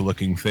metal-ish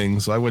looking thing,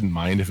 so I wouldn't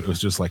mind if it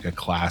was just like a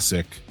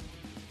classic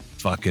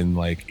fucking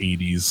like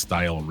 80s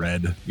style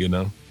red,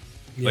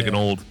 like an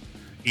old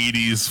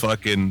 80s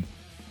fucking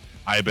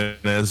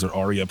Ibanez or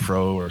Aria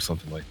Pro or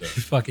something like that.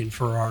 Fucking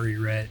Ferrari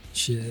red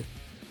shit.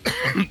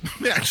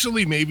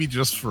 Actually, maybe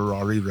just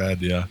Ferrari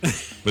red, yeah,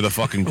 with a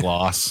fucking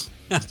gloss,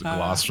 just a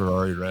gloss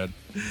Ferrari red.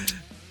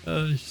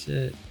 Oh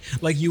shit!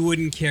 Like you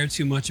wouldn't care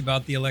too much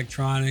about the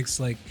electronics,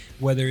 like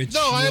whether it's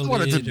I'd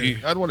want it to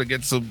be. I'd want to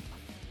get some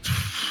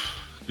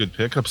good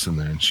pickups in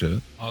there and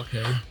shit.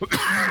 Okay.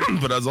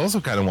 But I was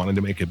also kind of wanting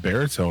to make it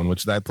baritone,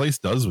 which that place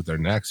does with their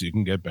necks. You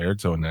can get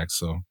baritone necks.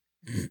 So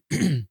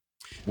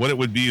what it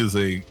would be is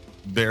a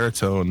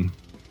baritone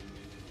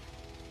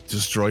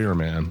Destroyer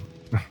Man.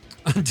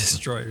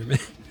 Destroyer Man.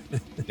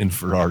 In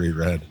Ferrari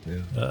red.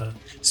 Yeah.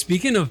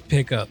 Speaking of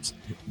pickups,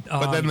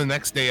 but then the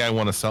next day I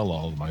want to sell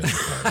all of my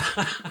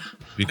guitars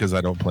because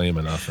I don't play them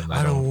enough, and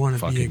I don't want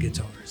to be a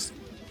guitarist.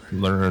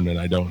 Learn, and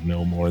I don't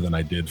know more than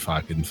I did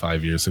fucking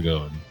 5 years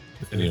ago.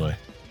 And anyway,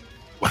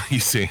 what are you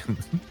saying?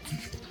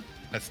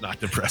 That's not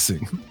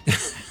depressing.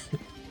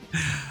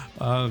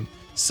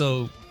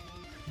 So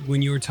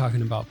when you were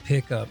talking about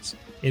pickups,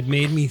 it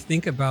made me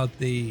think about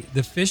the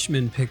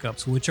Fishman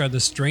pickups, which are the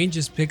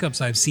strangest pickups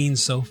I've seen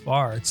so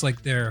far. It's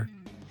like they're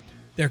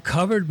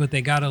covered, but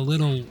they got a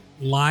little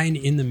line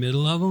in the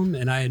middle of them,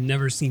 and I had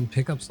never seen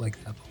pickups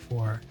like that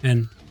before.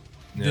 And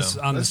this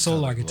on the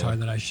Solar guitar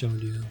that I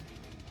showed you.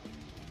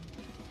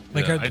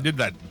 Like I did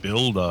that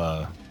build,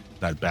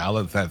 that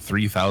ballad, that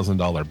 $3,000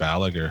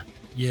 Balaguer.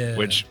 Yeah.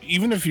 Which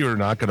even if you're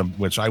not gonna,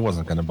 which I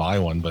wasn't gonna buy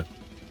one, but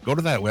go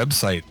to that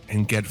website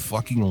and get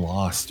fucking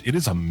lost. It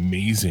is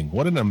amazing.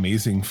 What an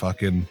amazing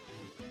fucking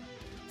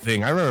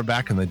thing. I remember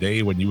back in the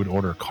day when you would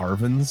order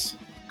Carvin's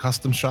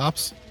custom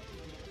shops,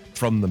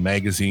 from the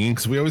magazine,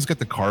 because we always get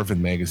the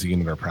Carvin magazine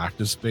in our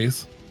practice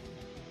space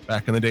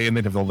back in the day, and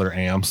they'd have all their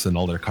amps and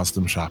all their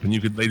custom shop, and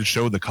they'd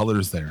show the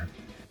colors there,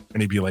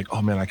 and he'd be like,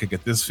 oh man, I could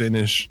get this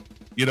finish,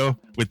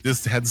 with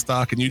this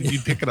headstock, and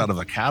you'd pick it out of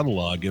a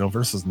catalog,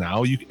 versus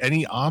now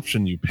any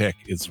option you pick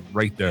is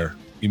right there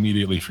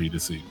immediately for you to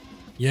see.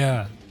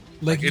 Yeah.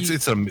 Like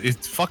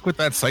it's fuck with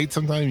that site.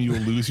 Sometimes you will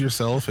lose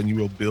yourself and you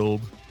will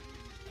build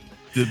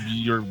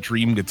your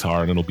dream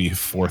guitar and it'll be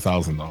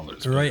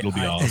 $4,000. Right. It'll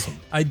be awesome.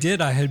 I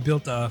had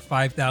built a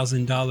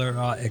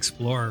 $5,000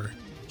 Explorer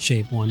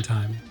shape one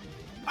time.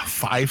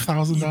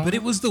 $5,000? But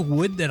it was the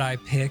wood that I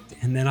picked,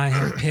 and then I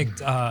had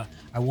picked I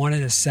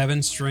wanted a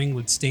 7-string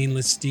with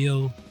stainless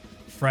steel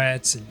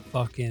frets and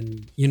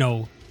fucking,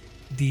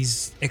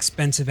 these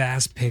expensive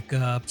ass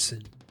pickups,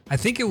 and I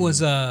think it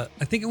was a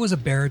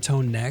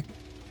baritone neck.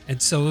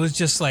 And so it was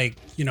just like,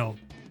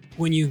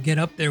 when you get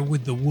up there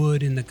with the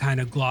wood and the kind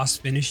of gloss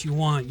finish you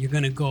want, you're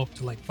going to go up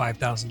to like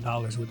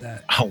 $5,000 with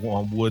that. I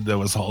want wood that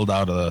was hauled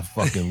out of the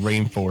fucking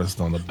rainforest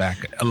on the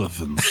back of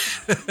elephants.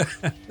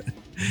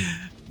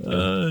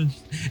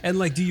 And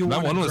like, do you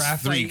want that one was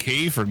graphite?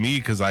 $3,000 for me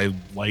because I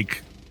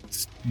like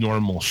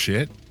normal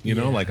shit,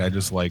 like I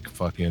just like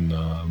fucking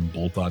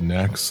bolt-on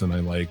necks, and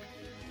I like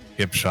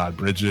hip shot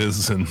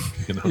bridges, and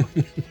I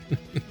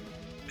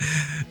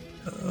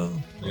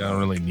don't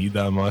really need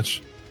that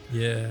much.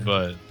 Yeah.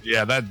 But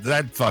yeah, that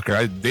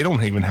fucker, they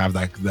don't even have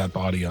that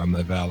body on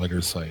the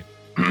Gallagher site.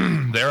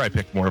 There I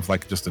picked more of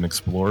like just an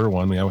Explorer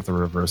one, with a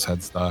reverse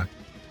headstock.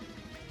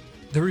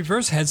 The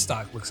reverse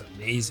headstock looks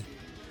amazing.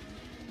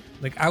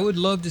 Like, I would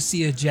love to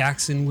see a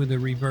Jackson with a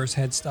reverse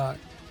headstock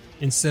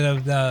instead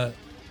of the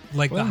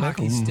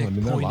hockey stick. A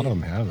lot of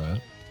them have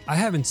that. I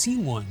haven't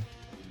seen one.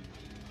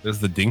 There's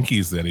the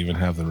Dinkies that even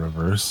have the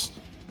reverse,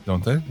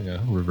 don't they? Yeah,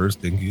 reverse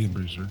Dinky, I'm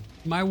pretty sure.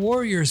 My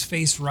Warriors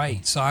face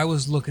right, so I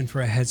was looking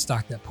for a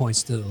headstock that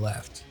points to the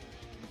left.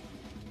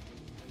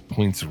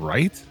 Points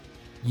right?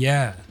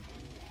 Yeah.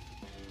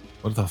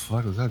 What the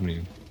fuck does that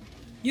mean?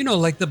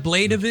 Like the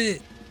blade of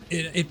it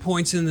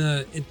points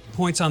it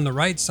points on the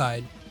right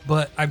side,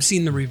 but I've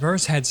seen the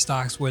reverse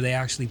headstocks where they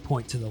actually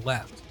point to the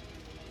left.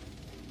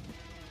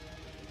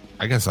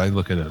 I guess I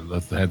look at it, the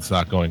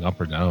headstock going up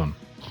or down,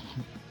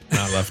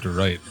 not left or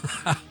right.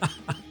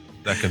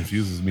 That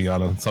confuses me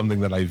on something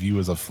that I view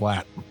as a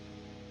flat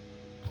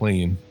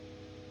plane.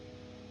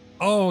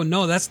 Oh,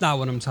 no, that's not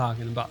what I'm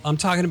talking about. I'm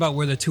talking about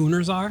where the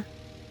tuners are.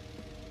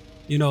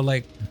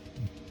 Like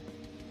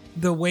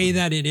the way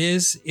that it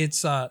is, it's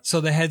so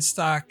the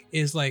headstock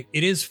is like,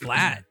 it is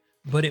flat,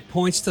 but it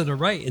points to the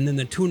right, and then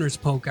the tuners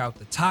poke out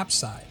the top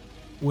side.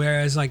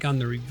 Whereas like on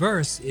the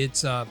reverse,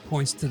 it's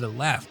points to the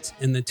left,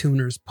 and the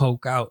tuners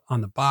poke out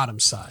on the bottom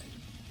side.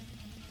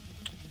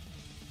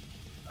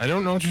 I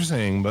don't know what you're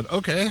saying, but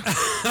okay.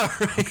 All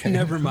right, okay.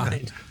 Never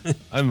mind.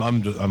 I'm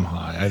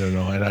high. I don't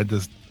know. And I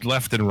just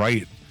left and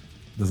right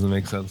doesn't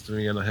make sense to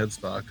me in a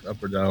headstock,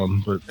 up or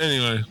down. But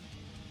anyway,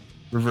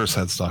 reverse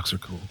headstocks are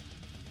cool.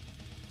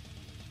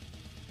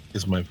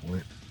 Is my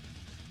point.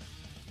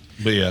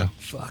 But yeah,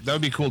 that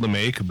would be cool to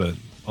make. But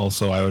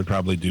also, I would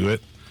probably do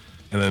it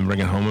and then bring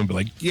it home and be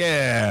like,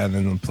 yeah, and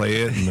then play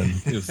it, and then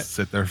just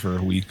sit there for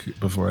a week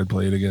before I'd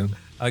play it again.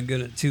 I'm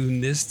gonna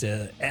tune this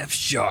to F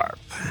sharp.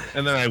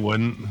 And then I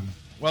wouldn't.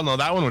 Well, no,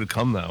 that one would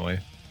come that way.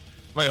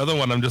 My other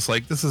one, I'm just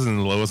like, this isn't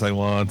the lowest I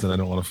want, and I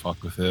don't want to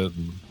fuck with it.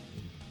 And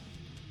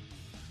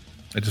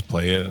I just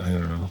play it. I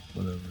don't know.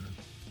 Whatever.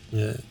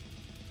 Yeah.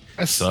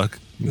 I suck.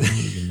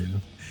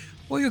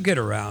 Well, you'll get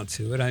around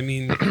to it. I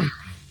mean,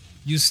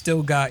 you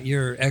still got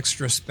your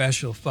extra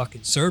special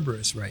fucking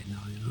Cerberus right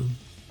now,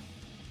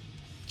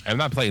 I'm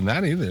not playing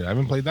that either. I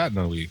haven't played that in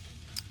a week.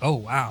 Oh,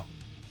 wow.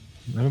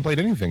 I haven't played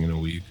anything in a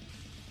week.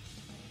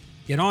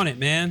 Get on it,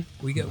 man.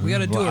 We got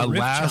to do a riff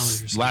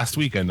challenge. Last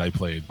weekend I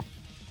played.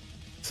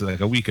 So like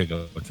a week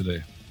ago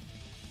today.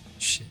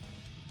 Shit.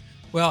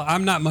 Well,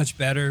 I'm not much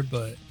better,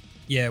 but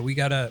yeah, we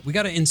gotta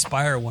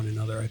inspire one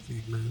another, I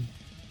think, man.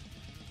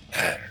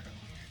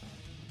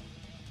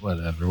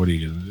 Whatever. What are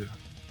you gonna do?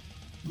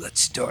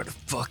 Let's start a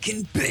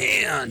fucking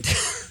band.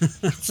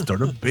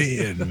 Start a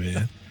band,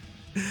 man.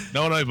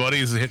 No, my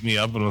buddies hit me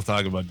up and was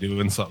talking about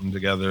doing something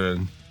together,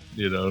 and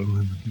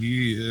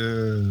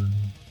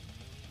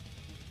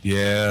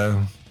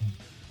yeah.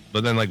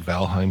 But then like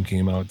Valheim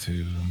came out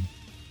too.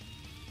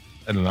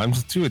 I don't know. I'm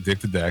just too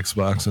addicted to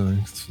Xbox. I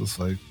think it's just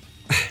like,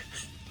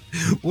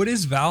 what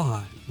is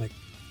Valheim like?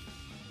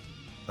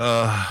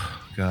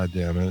 God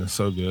damn it, it's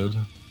so good.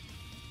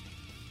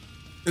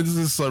 It's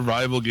a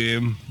survival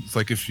game. It's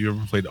like if you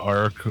ever played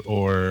Ark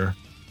or,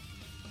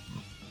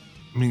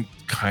 I mean,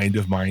 kind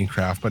of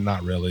Minecraft, but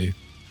not really.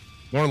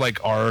 More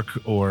like Ark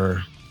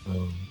or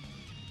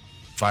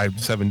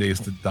 5-7 Days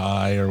to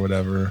Die or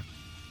whatever.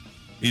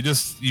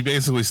 You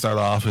basically start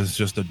off as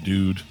just a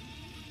dude,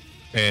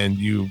 and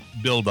you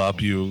build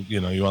up. You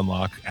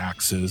unlock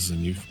axes,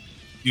 and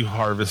you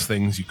harvest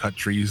things. You cut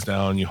trees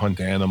down. You hunt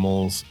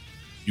animals.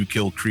 You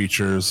kill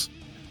creatures,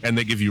 and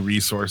they give you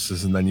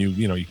resources. And then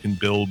you can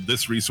build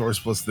this resource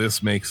plus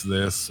this makes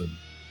this, and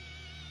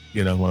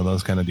You know, one of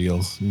those kind of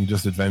deals. And you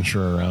just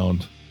adventure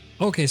around.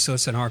 Okay, so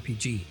it's an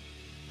RPG.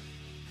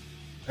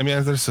 I mean,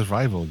 there's a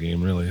survival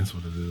game, really. That's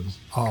what it is.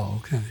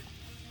 Oh, okay.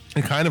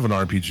 And kind of an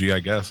RPG, I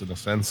guess, in a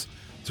sense.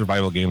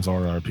 Survival games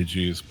are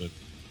RPGs, but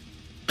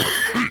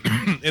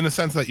in the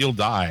sense that you'll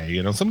die.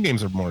 You know, some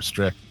games are more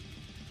strict.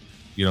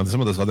 You know,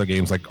 some of those other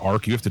games like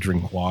Ark, you have to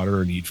drink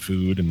water and eat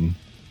food and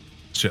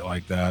shit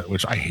like that,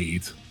 which I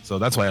hate. So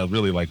that's why I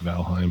really like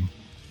Valheim.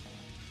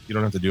 You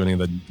don't have to do any of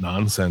the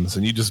nonsense,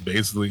 and you just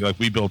basically like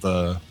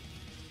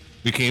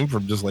we came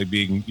from just like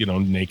being, you know,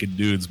 naked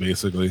dudes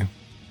basically,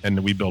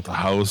 and we built a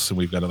house, and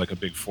we've got like a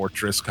big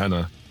fortress kind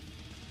of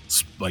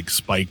like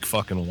spike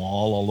fucking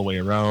wall all the way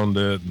around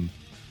it, and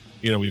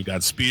you know, we've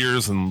got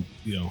spears and,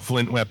 you know,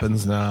 flint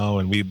weapons now,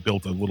 and we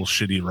built a little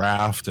shitty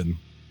raft and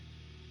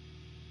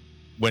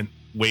went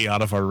way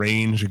out of our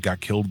range and got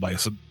killed by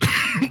some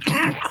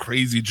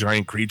crazy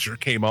giant creature.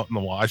 Came out in the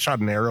wall. I shot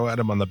an arrow at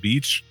him on the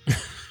beach.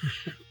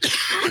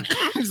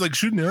 He's like,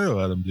 shoot an arrow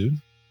at him, dude.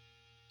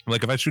 I'm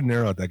like, if I shoot an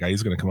arrow at that guy,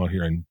 he's gonna come out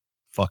here and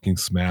fucking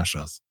smash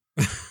us.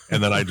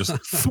 And then I just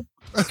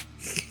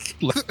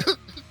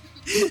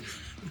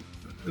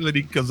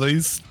because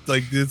he's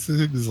like, this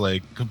is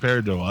like,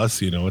 compared to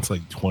us, you know, it's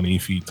like 20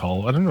 feet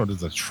tall. I don't know,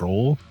 there's a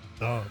troll,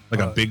 like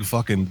a big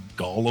fucking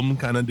golem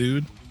kind of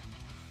dude.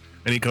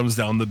 And he comes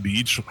down the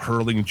beach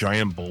hurling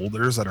giant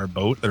boulders at our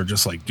boat that are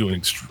just like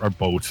doing our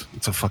boat.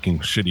 It's a fucking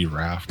shitty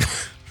raft.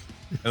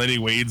 And then he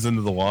wades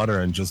into the water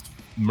and just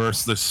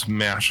mercilessly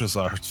smashes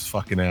our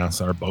fucking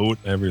ass, our boat,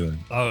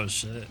 everything. Oh,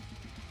 shit.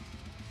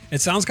 It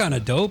sounds kind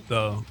of dope,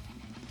 though.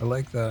 I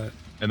like that.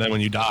 And then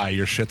when you die,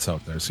 your shit's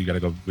out there. So you got to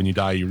go, when you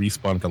die, you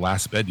respawn at the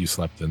last bed you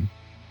slept in.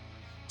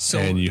 So,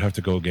 and you have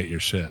to go get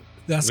your shit.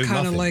 That's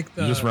kind of like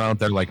the... You just run out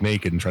there like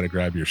naked and try to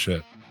grab your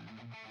shit.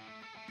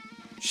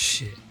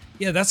 Shit.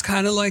 Yeah, that's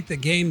kind of like the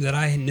game that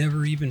I had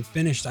never even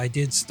finished. I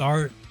did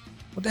start.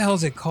 What the hell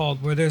is it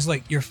called? Where there's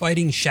like, you're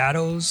fighting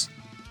shadows.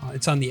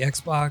 It's on the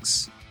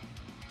Xbox.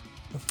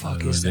 The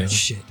fuck is that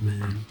shit,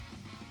 man?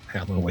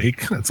 Alan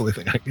Wake? That's the only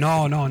thing I can.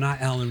 No,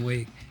 not Alan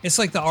Wake. It's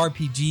like the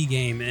RPG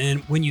game, and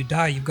when you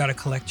die, you've got to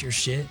collect your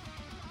shit.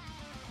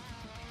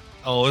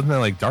 Oh, isn't that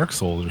like Dark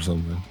Souls or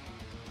something?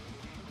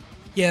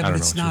 Yeah, but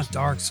it's not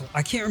Dark Souls.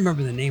 I can't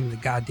remember the name of the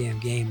goddamn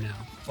game now.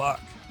 Fuck.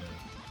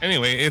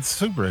 Anyway, it's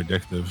super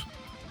addictive.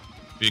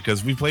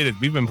 Because we've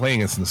been playing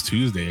it since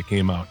Tuesday. It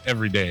came out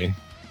every day,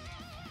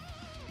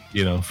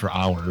 you know, for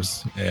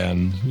hours.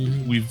 And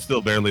we've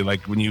still barely,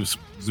 like, when you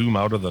zoom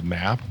out of the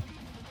map,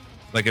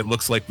 like, it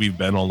looks like we've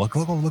been all, look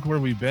where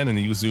we've been. And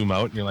you zoom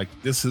out and you're like,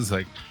 this is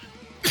like,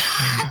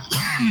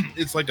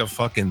 it's like a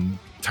fucking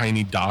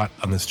tiny dot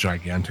on this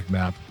gigantic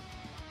map.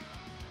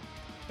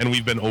 And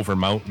we've been over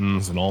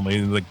mountains and all,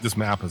 like, this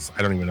map is,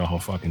 I don't even know how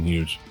fucking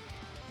huge.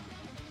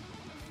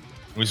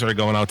 We started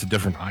going out to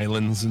different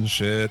islands and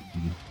shit.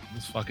 And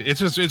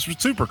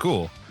it's super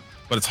cool,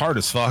 but it's hard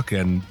as fuck.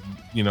 And,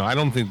 you know, I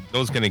don't think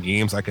those kind of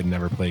games, I could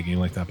never play a game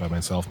like that by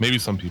myself. Maybe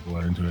some people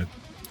are into it.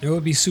 It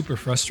would be super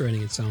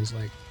frustrating, it sounds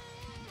like.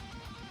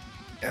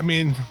 I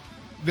mean,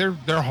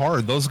 they're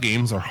hard. Those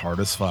games are hard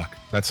as fuck.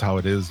 That's how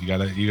it is. You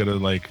gotta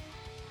like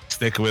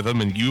stick with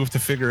them, and you have to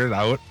figure it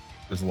out.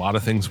 There's a lot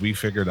of things we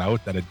figured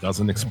out that it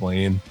doesn't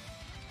explain.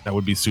 That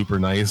would be super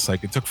nice.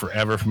 Like, it took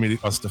forever for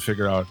us to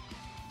figure out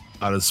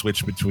how to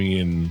switch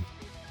between,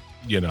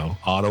 you know,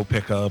 auto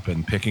pickup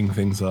and picking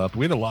things up.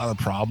 We had a lot of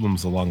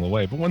problems along the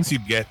way, but once you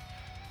get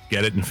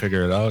it and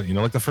figure it out, you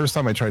know, like the first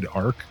time I tried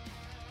Ark,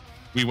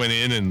 we went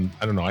in and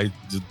I don't know, I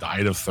just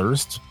died of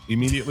thirst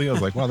immediately. I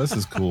was like, wow, this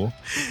is cool.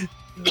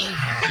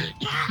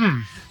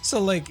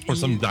 So like, or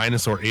some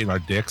dinosaur ate our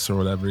dicks or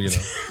whatever, you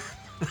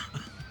know.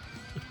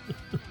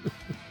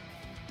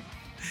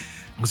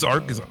 Because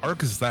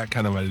Ark is that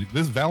kind of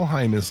this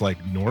Valheim is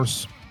like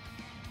Norse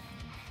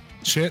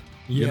shit.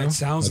 Yeah, you know? It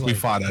sounds like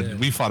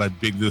we fought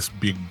this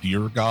big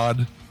deer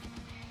god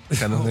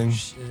kind of thing.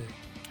 Shit.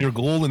 Your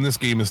goal in this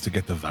game is to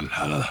get to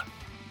Valhalla.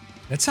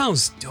 That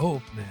sounds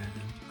dope, man.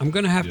 I'm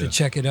gonna have to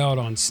check it out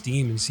on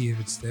Steam and see if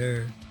it's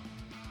there.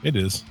 It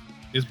is.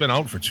 It's been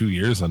out for 2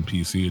 years on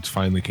PC. It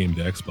finally came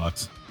to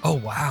Xbox. Oh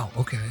wow,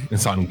 okay.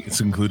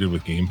 It's included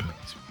with Game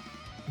Pass.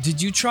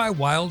 Did you try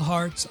Wild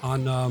Hearts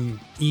on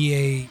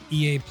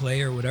EA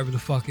Play or whatever the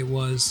fuck it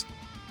was?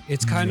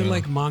 It's kind of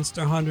like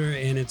Monster Hunter,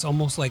 and it's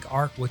almost like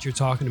Ark, what you're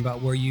talking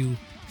about, where you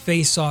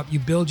face off, you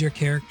build your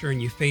character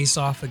and you face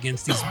off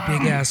against these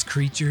big ass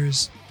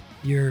creatures.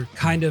 You're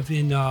kind of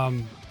in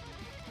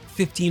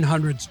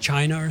 1500s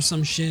China or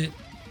some shit,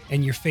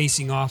 and you're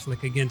facing off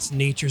like against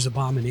nature's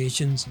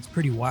abominations. It's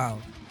pretty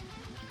wild.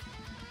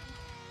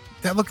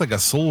 That looked like a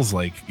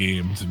Souls-like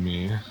game to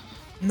me.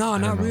 No,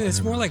 not really.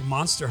 It's more like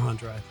Monster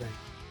Hunter, I think.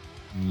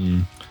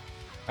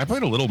 I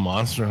played a little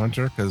Monster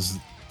Hunter because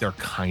they're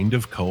kind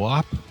of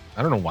co-op.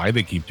 I don't know why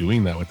they keep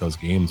doing that with those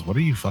games. What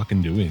are you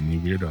fucking doing, you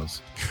weirdos?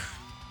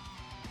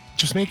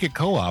 Just make it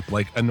co-op,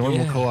 like a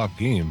normal co-op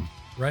game.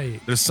 Right.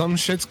 There's some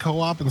shit's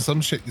co-op and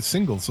some shit is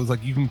single. So it's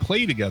like you can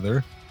play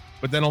together,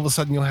 but then all of a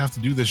sudden you'll have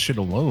to do this shit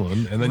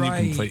alone. And then you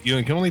can play,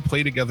 you can only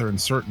play together in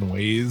certain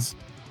ways.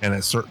 and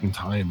at certain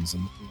times.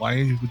 And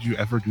why would you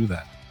ever do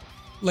that?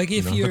 Like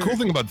if the you're cool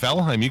thing about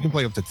Valheim, you can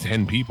play up to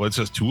 10 people. It's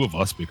just 2 of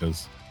us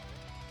because,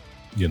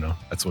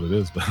 that's what it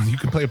is. But you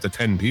can play up to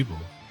 10 people.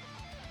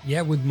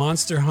 Yeah, with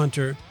Monster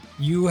Hunter,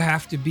 you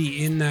have to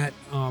be in that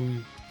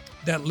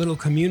that little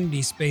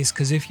community space,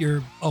 because if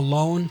you're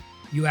alone,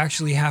 you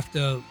actually have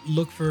to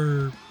look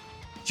for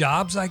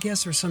jobs, I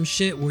guess, or some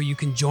shit where you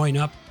can join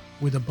up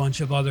with a bunch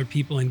of other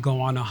people and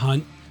go on a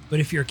hunt. But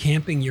if you're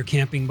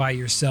camping by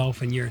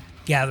yourself and you're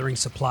gathering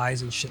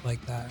supplies and shit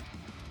like that.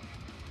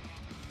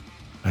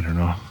 I don't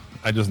know.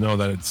 I just know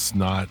that it's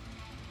not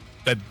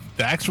that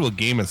the actual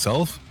game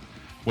itself,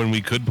 when we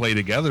could play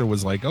together,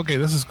 was like, okay,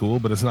 this is cool,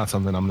 but it's not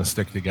something I'm going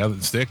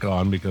to stick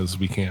on because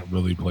we can't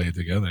really play it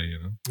together,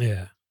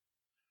 Yeah.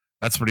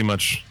 That's pretty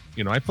much,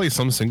 I play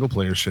some single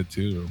player shit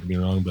too, don't get me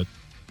wrong, but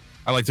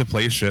I like to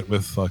play shit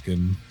with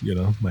fucking,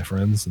 my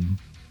friends, and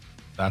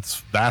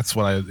that's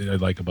what I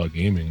like about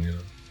gaming, I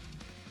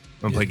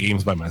don't play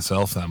games by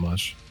myself that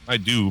much. I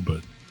do,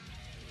 but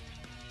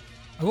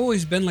I've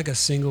always been like a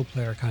single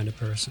player kind of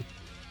person.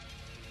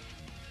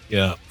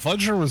 Yeah,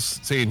 Fudger was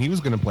saying he was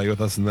going to play with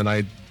us, and then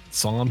I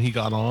saw him. He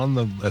got on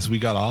as we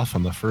got off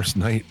on the first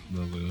night.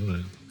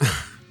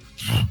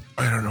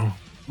 I don't know.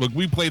 Look,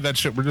 we played that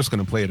shit. We're just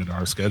going to play it at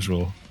our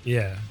schedule.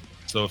 Yeah.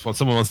 So if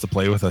someone wants to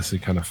play with us,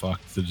 it kind of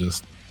fucked to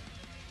just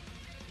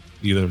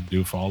either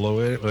follow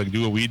it, like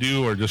do what we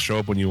do, or just show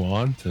up when you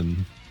want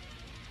and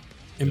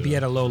be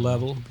at a low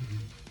level.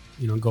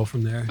 Go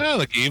from there. Yeah,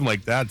 the game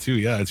like that too.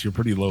 Yeah, it's your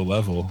pretty low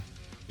level.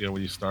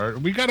 When you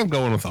start, we got him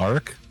going with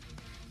Ark.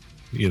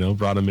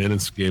 Brought him in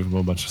and gave him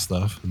a bunch of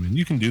stuff. I mean,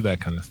 you can do that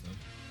kind of stuff.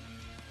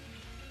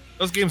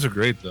 Those games are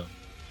great, though.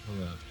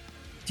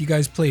 Do you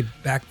guys play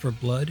Back for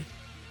Blood?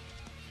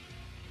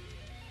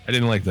 I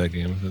didn't like that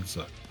game. That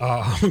sucked.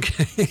 Oh,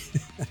 okay.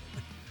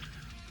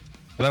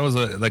 That was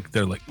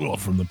they're like, well,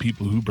 from the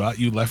people who brought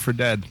you Left 4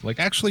 Dead. Like,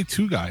 actually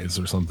 2 guys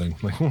or something.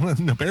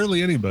 Like,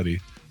 barely anybody.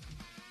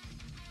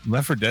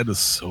 Left 4 Dead is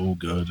so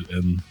good,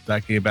 and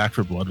that game Back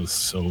for Blood was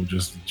so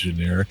just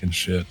generic and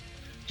shit.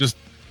 Just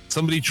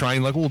somebody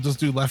trying, like, we'll just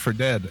do Left 4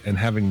 Dead, and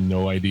having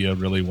no idea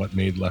really what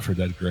made Left 4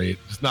 Dead great.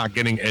 Just not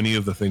getting any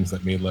of the things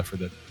that made Left 4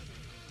 Dead.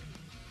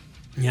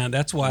 Yeah,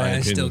 that's why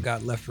I still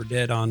got Left 4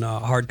 Dead on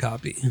hard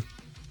copy.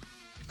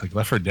 Like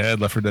Left 4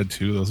 Dead, Left 4 Dead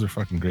 2, those are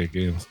fucking great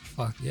games.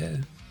 Fuck yeah.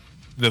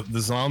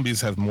 The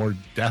zombies have more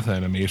death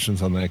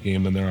animations on that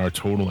game than there are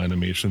total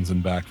animations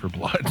in Back for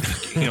Blood.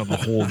 The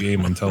whole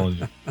game, I'm telling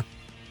you.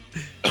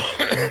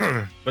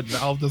 But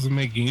Valve doesn't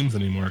make games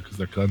anymore because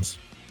they're cunts.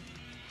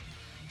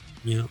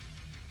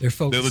 They're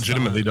focused. They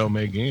legitimately don't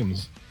make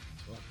games.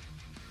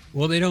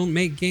 Well, they don't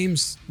make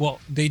games.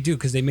 Well, they do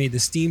because they made the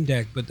Steam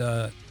Deck, but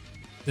the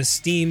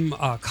Steam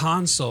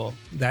console,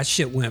 that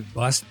shit went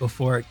bust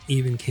before it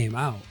even came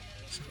out.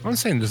 So. I'm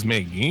saying just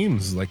make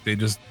games. Like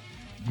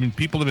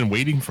people have been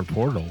waiting for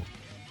Portal.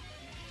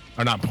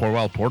 Or not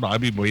Portal.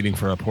 I've been waiting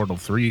for a Portal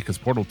 3 because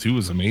Portal 2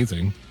 is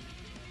amazing.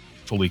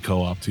 Fully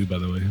co-op too, by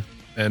the way.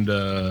 And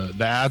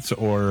that,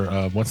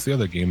 or what's the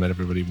other game that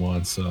everybody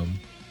wants?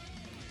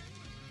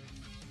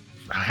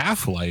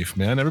 Half-Life,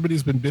 man.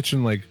 Everybody's been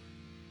bitching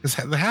because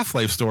the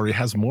Half-Life story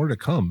has more to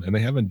come, and they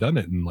haven't done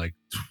it in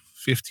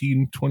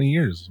 15, 20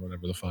 years,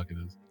 whatever the fuck it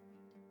is.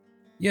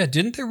 Yeah,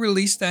 didn't they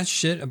release that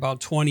shit about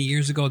 20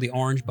 years ago, the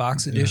Orange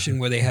Box Edition,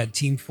 where they had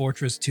Team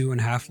Fortress 2 and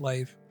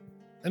Half-Life?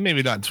 And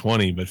maybe not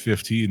 20, but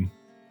 15.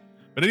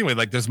 But anyway,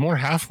 there's more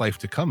Half-Life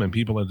to come, and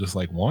people are just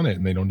want it,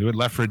 and they don't do it.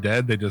 Left 4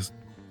 Dead,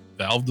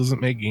 Valve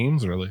doesn't make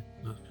games, really.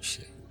 Oh,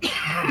 shit.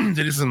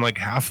 They just some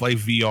Half-Life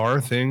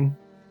VR thing.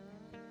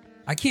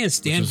 I can't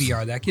stand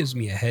VR. That gives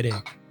me a headache.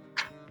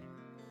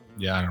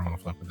 Yeah, I don't want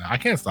to fuck with that. I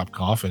can't stop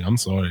coughing. I'm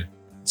sorry.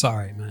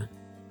 Sorry, man.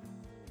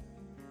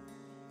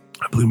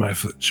 I blew my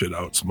shit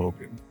out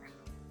smoking.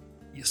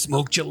 You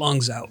smoked your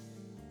lungs out.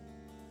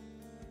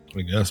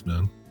 I guess,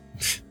 man.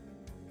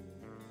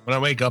 When I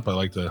wake up, I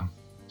like to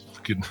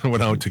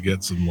went out to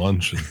get some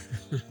lunch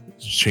and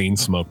chain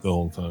smoke the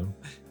whole time.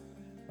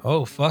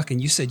 Oh, fuck.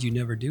 And you said you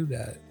never do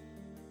that.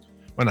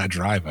 When I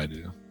drive, I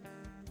do.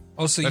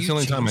 Oh, so that's the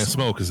only time I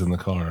smoke is in the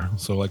car.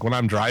 So when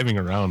I'm driving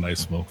around, I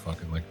smoke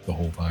fucking the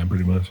whole time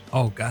pretty much.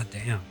 Oh,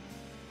 goddamn.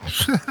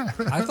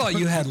 I thought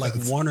you had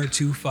 1 or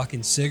 2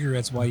 fucking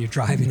cigarettes while you're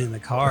driving in the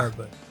car,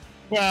 but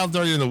well,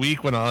 during the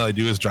week when all I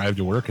do is drive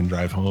to work and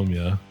drive home,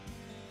 yeah.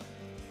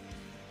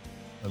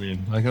 I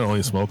mean, I can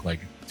only smoke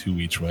 2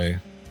 each way.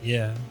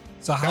 Yeah.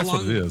 So how That's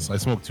long? What it is. I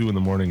smoke 2 in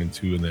the morning and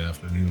 2 in the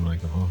afternoon when I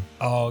come home.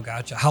 Oh,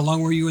 gotcha. How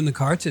long were you in the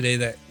car today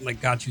that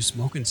got you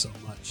smoking so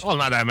much? Well,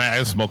 not that much.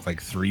 I smoked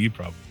 3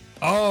 probably.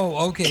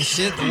 Oh, okay.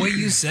 Shit. The way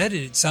you said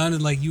it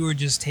sounded like you were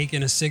just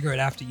taking a cigarette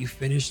after you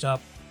finished up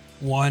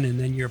one and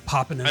then you're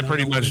popping another. I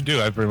pretty much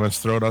do. I pretty much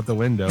throw it out the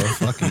window.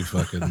 Fuck you,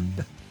 fucking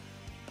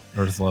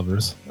earth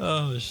lovers.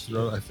 Oh, shit.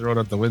 I throw it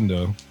out the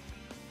window.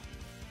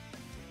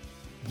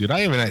 Dude,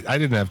 I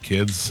didn't have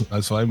kids,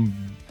 so I'm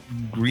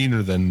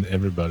greener than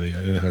everybody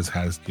that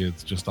has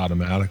kids just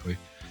automatically.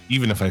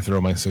 Even if I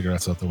throw my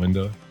cigarettes out the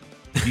window.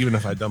 Even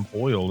if I dump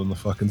oil in the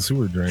fucking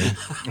sewer drain.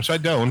 Which I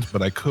don't,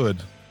 but I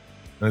could.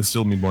 And I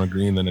still need more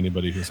green than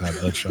anybody who's had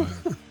a child.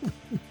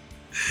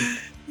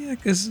 Yeah,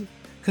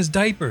 because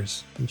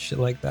diapers and shit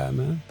like that,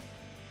 man.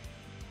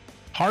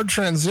 Hard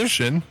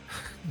transition.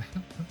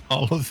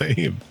 Hall of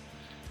Fame.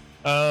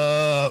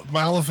 My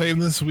Hall of Fame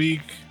this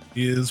week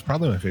is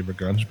probably my favorite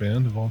grunge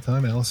band of all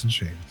time, Alice in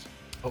Chains.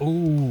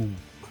 Oh,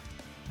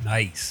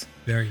 nice.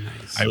 Very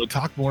nice. I will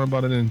talk more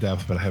about it in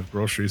depth, but I have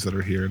groceries that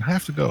are here and I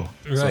have to go.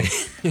 Right.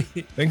 So,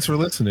 thanks for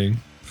listening.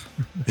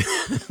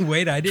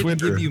 Wait, I didn't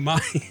Twitter. give you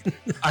mine.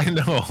 I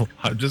know.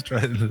 I'm just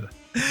trying to.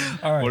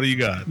 All right. What do you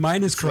got?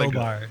 Mine is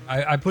Crowbar.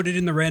 I put it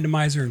in the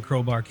randomizer and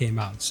Crowbar came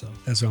out. So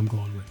that's what I'm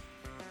going with.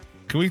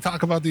 Can we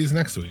talk about these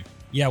next week?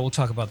 Yeah, we'll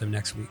talk about them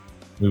next week.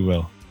 We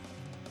will.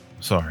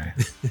 Sorry.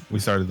 We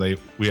started late.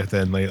 We have to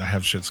end late. I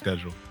have shit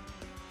scheduled.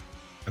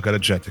 I've got a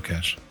jet to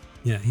catch.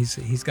 Yeah,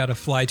 he's got to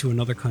fly to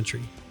another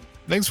country.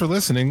 Thanks for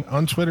listening.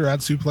 On Twitter at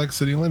Suplex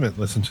City Limit.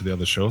 Listen to the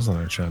other shows on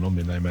our channel,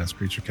 Midnight Mass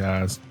Creature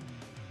Cast,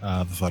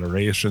 The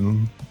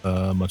Federation.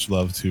 Much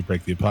love to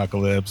Break the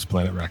Apocalypse,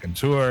 Planet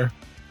Raconteur.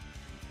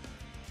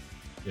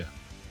 Yeah.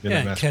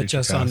 Midnight Mass Catch Creature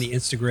us on Cast. the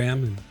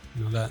Instagram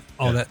and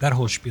that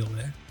whole spiel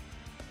there.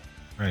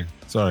 Right.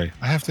 Sorry.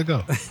 I have to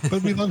go.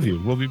 But we love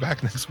you. We'll be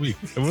back next week.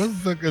 And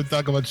we'll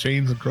talk about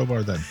Chains and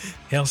Crowbar then.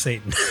 Hail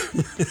Satan.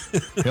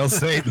 Hail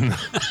Satan.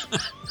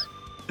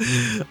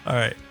 All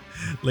right.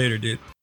 Later, dude.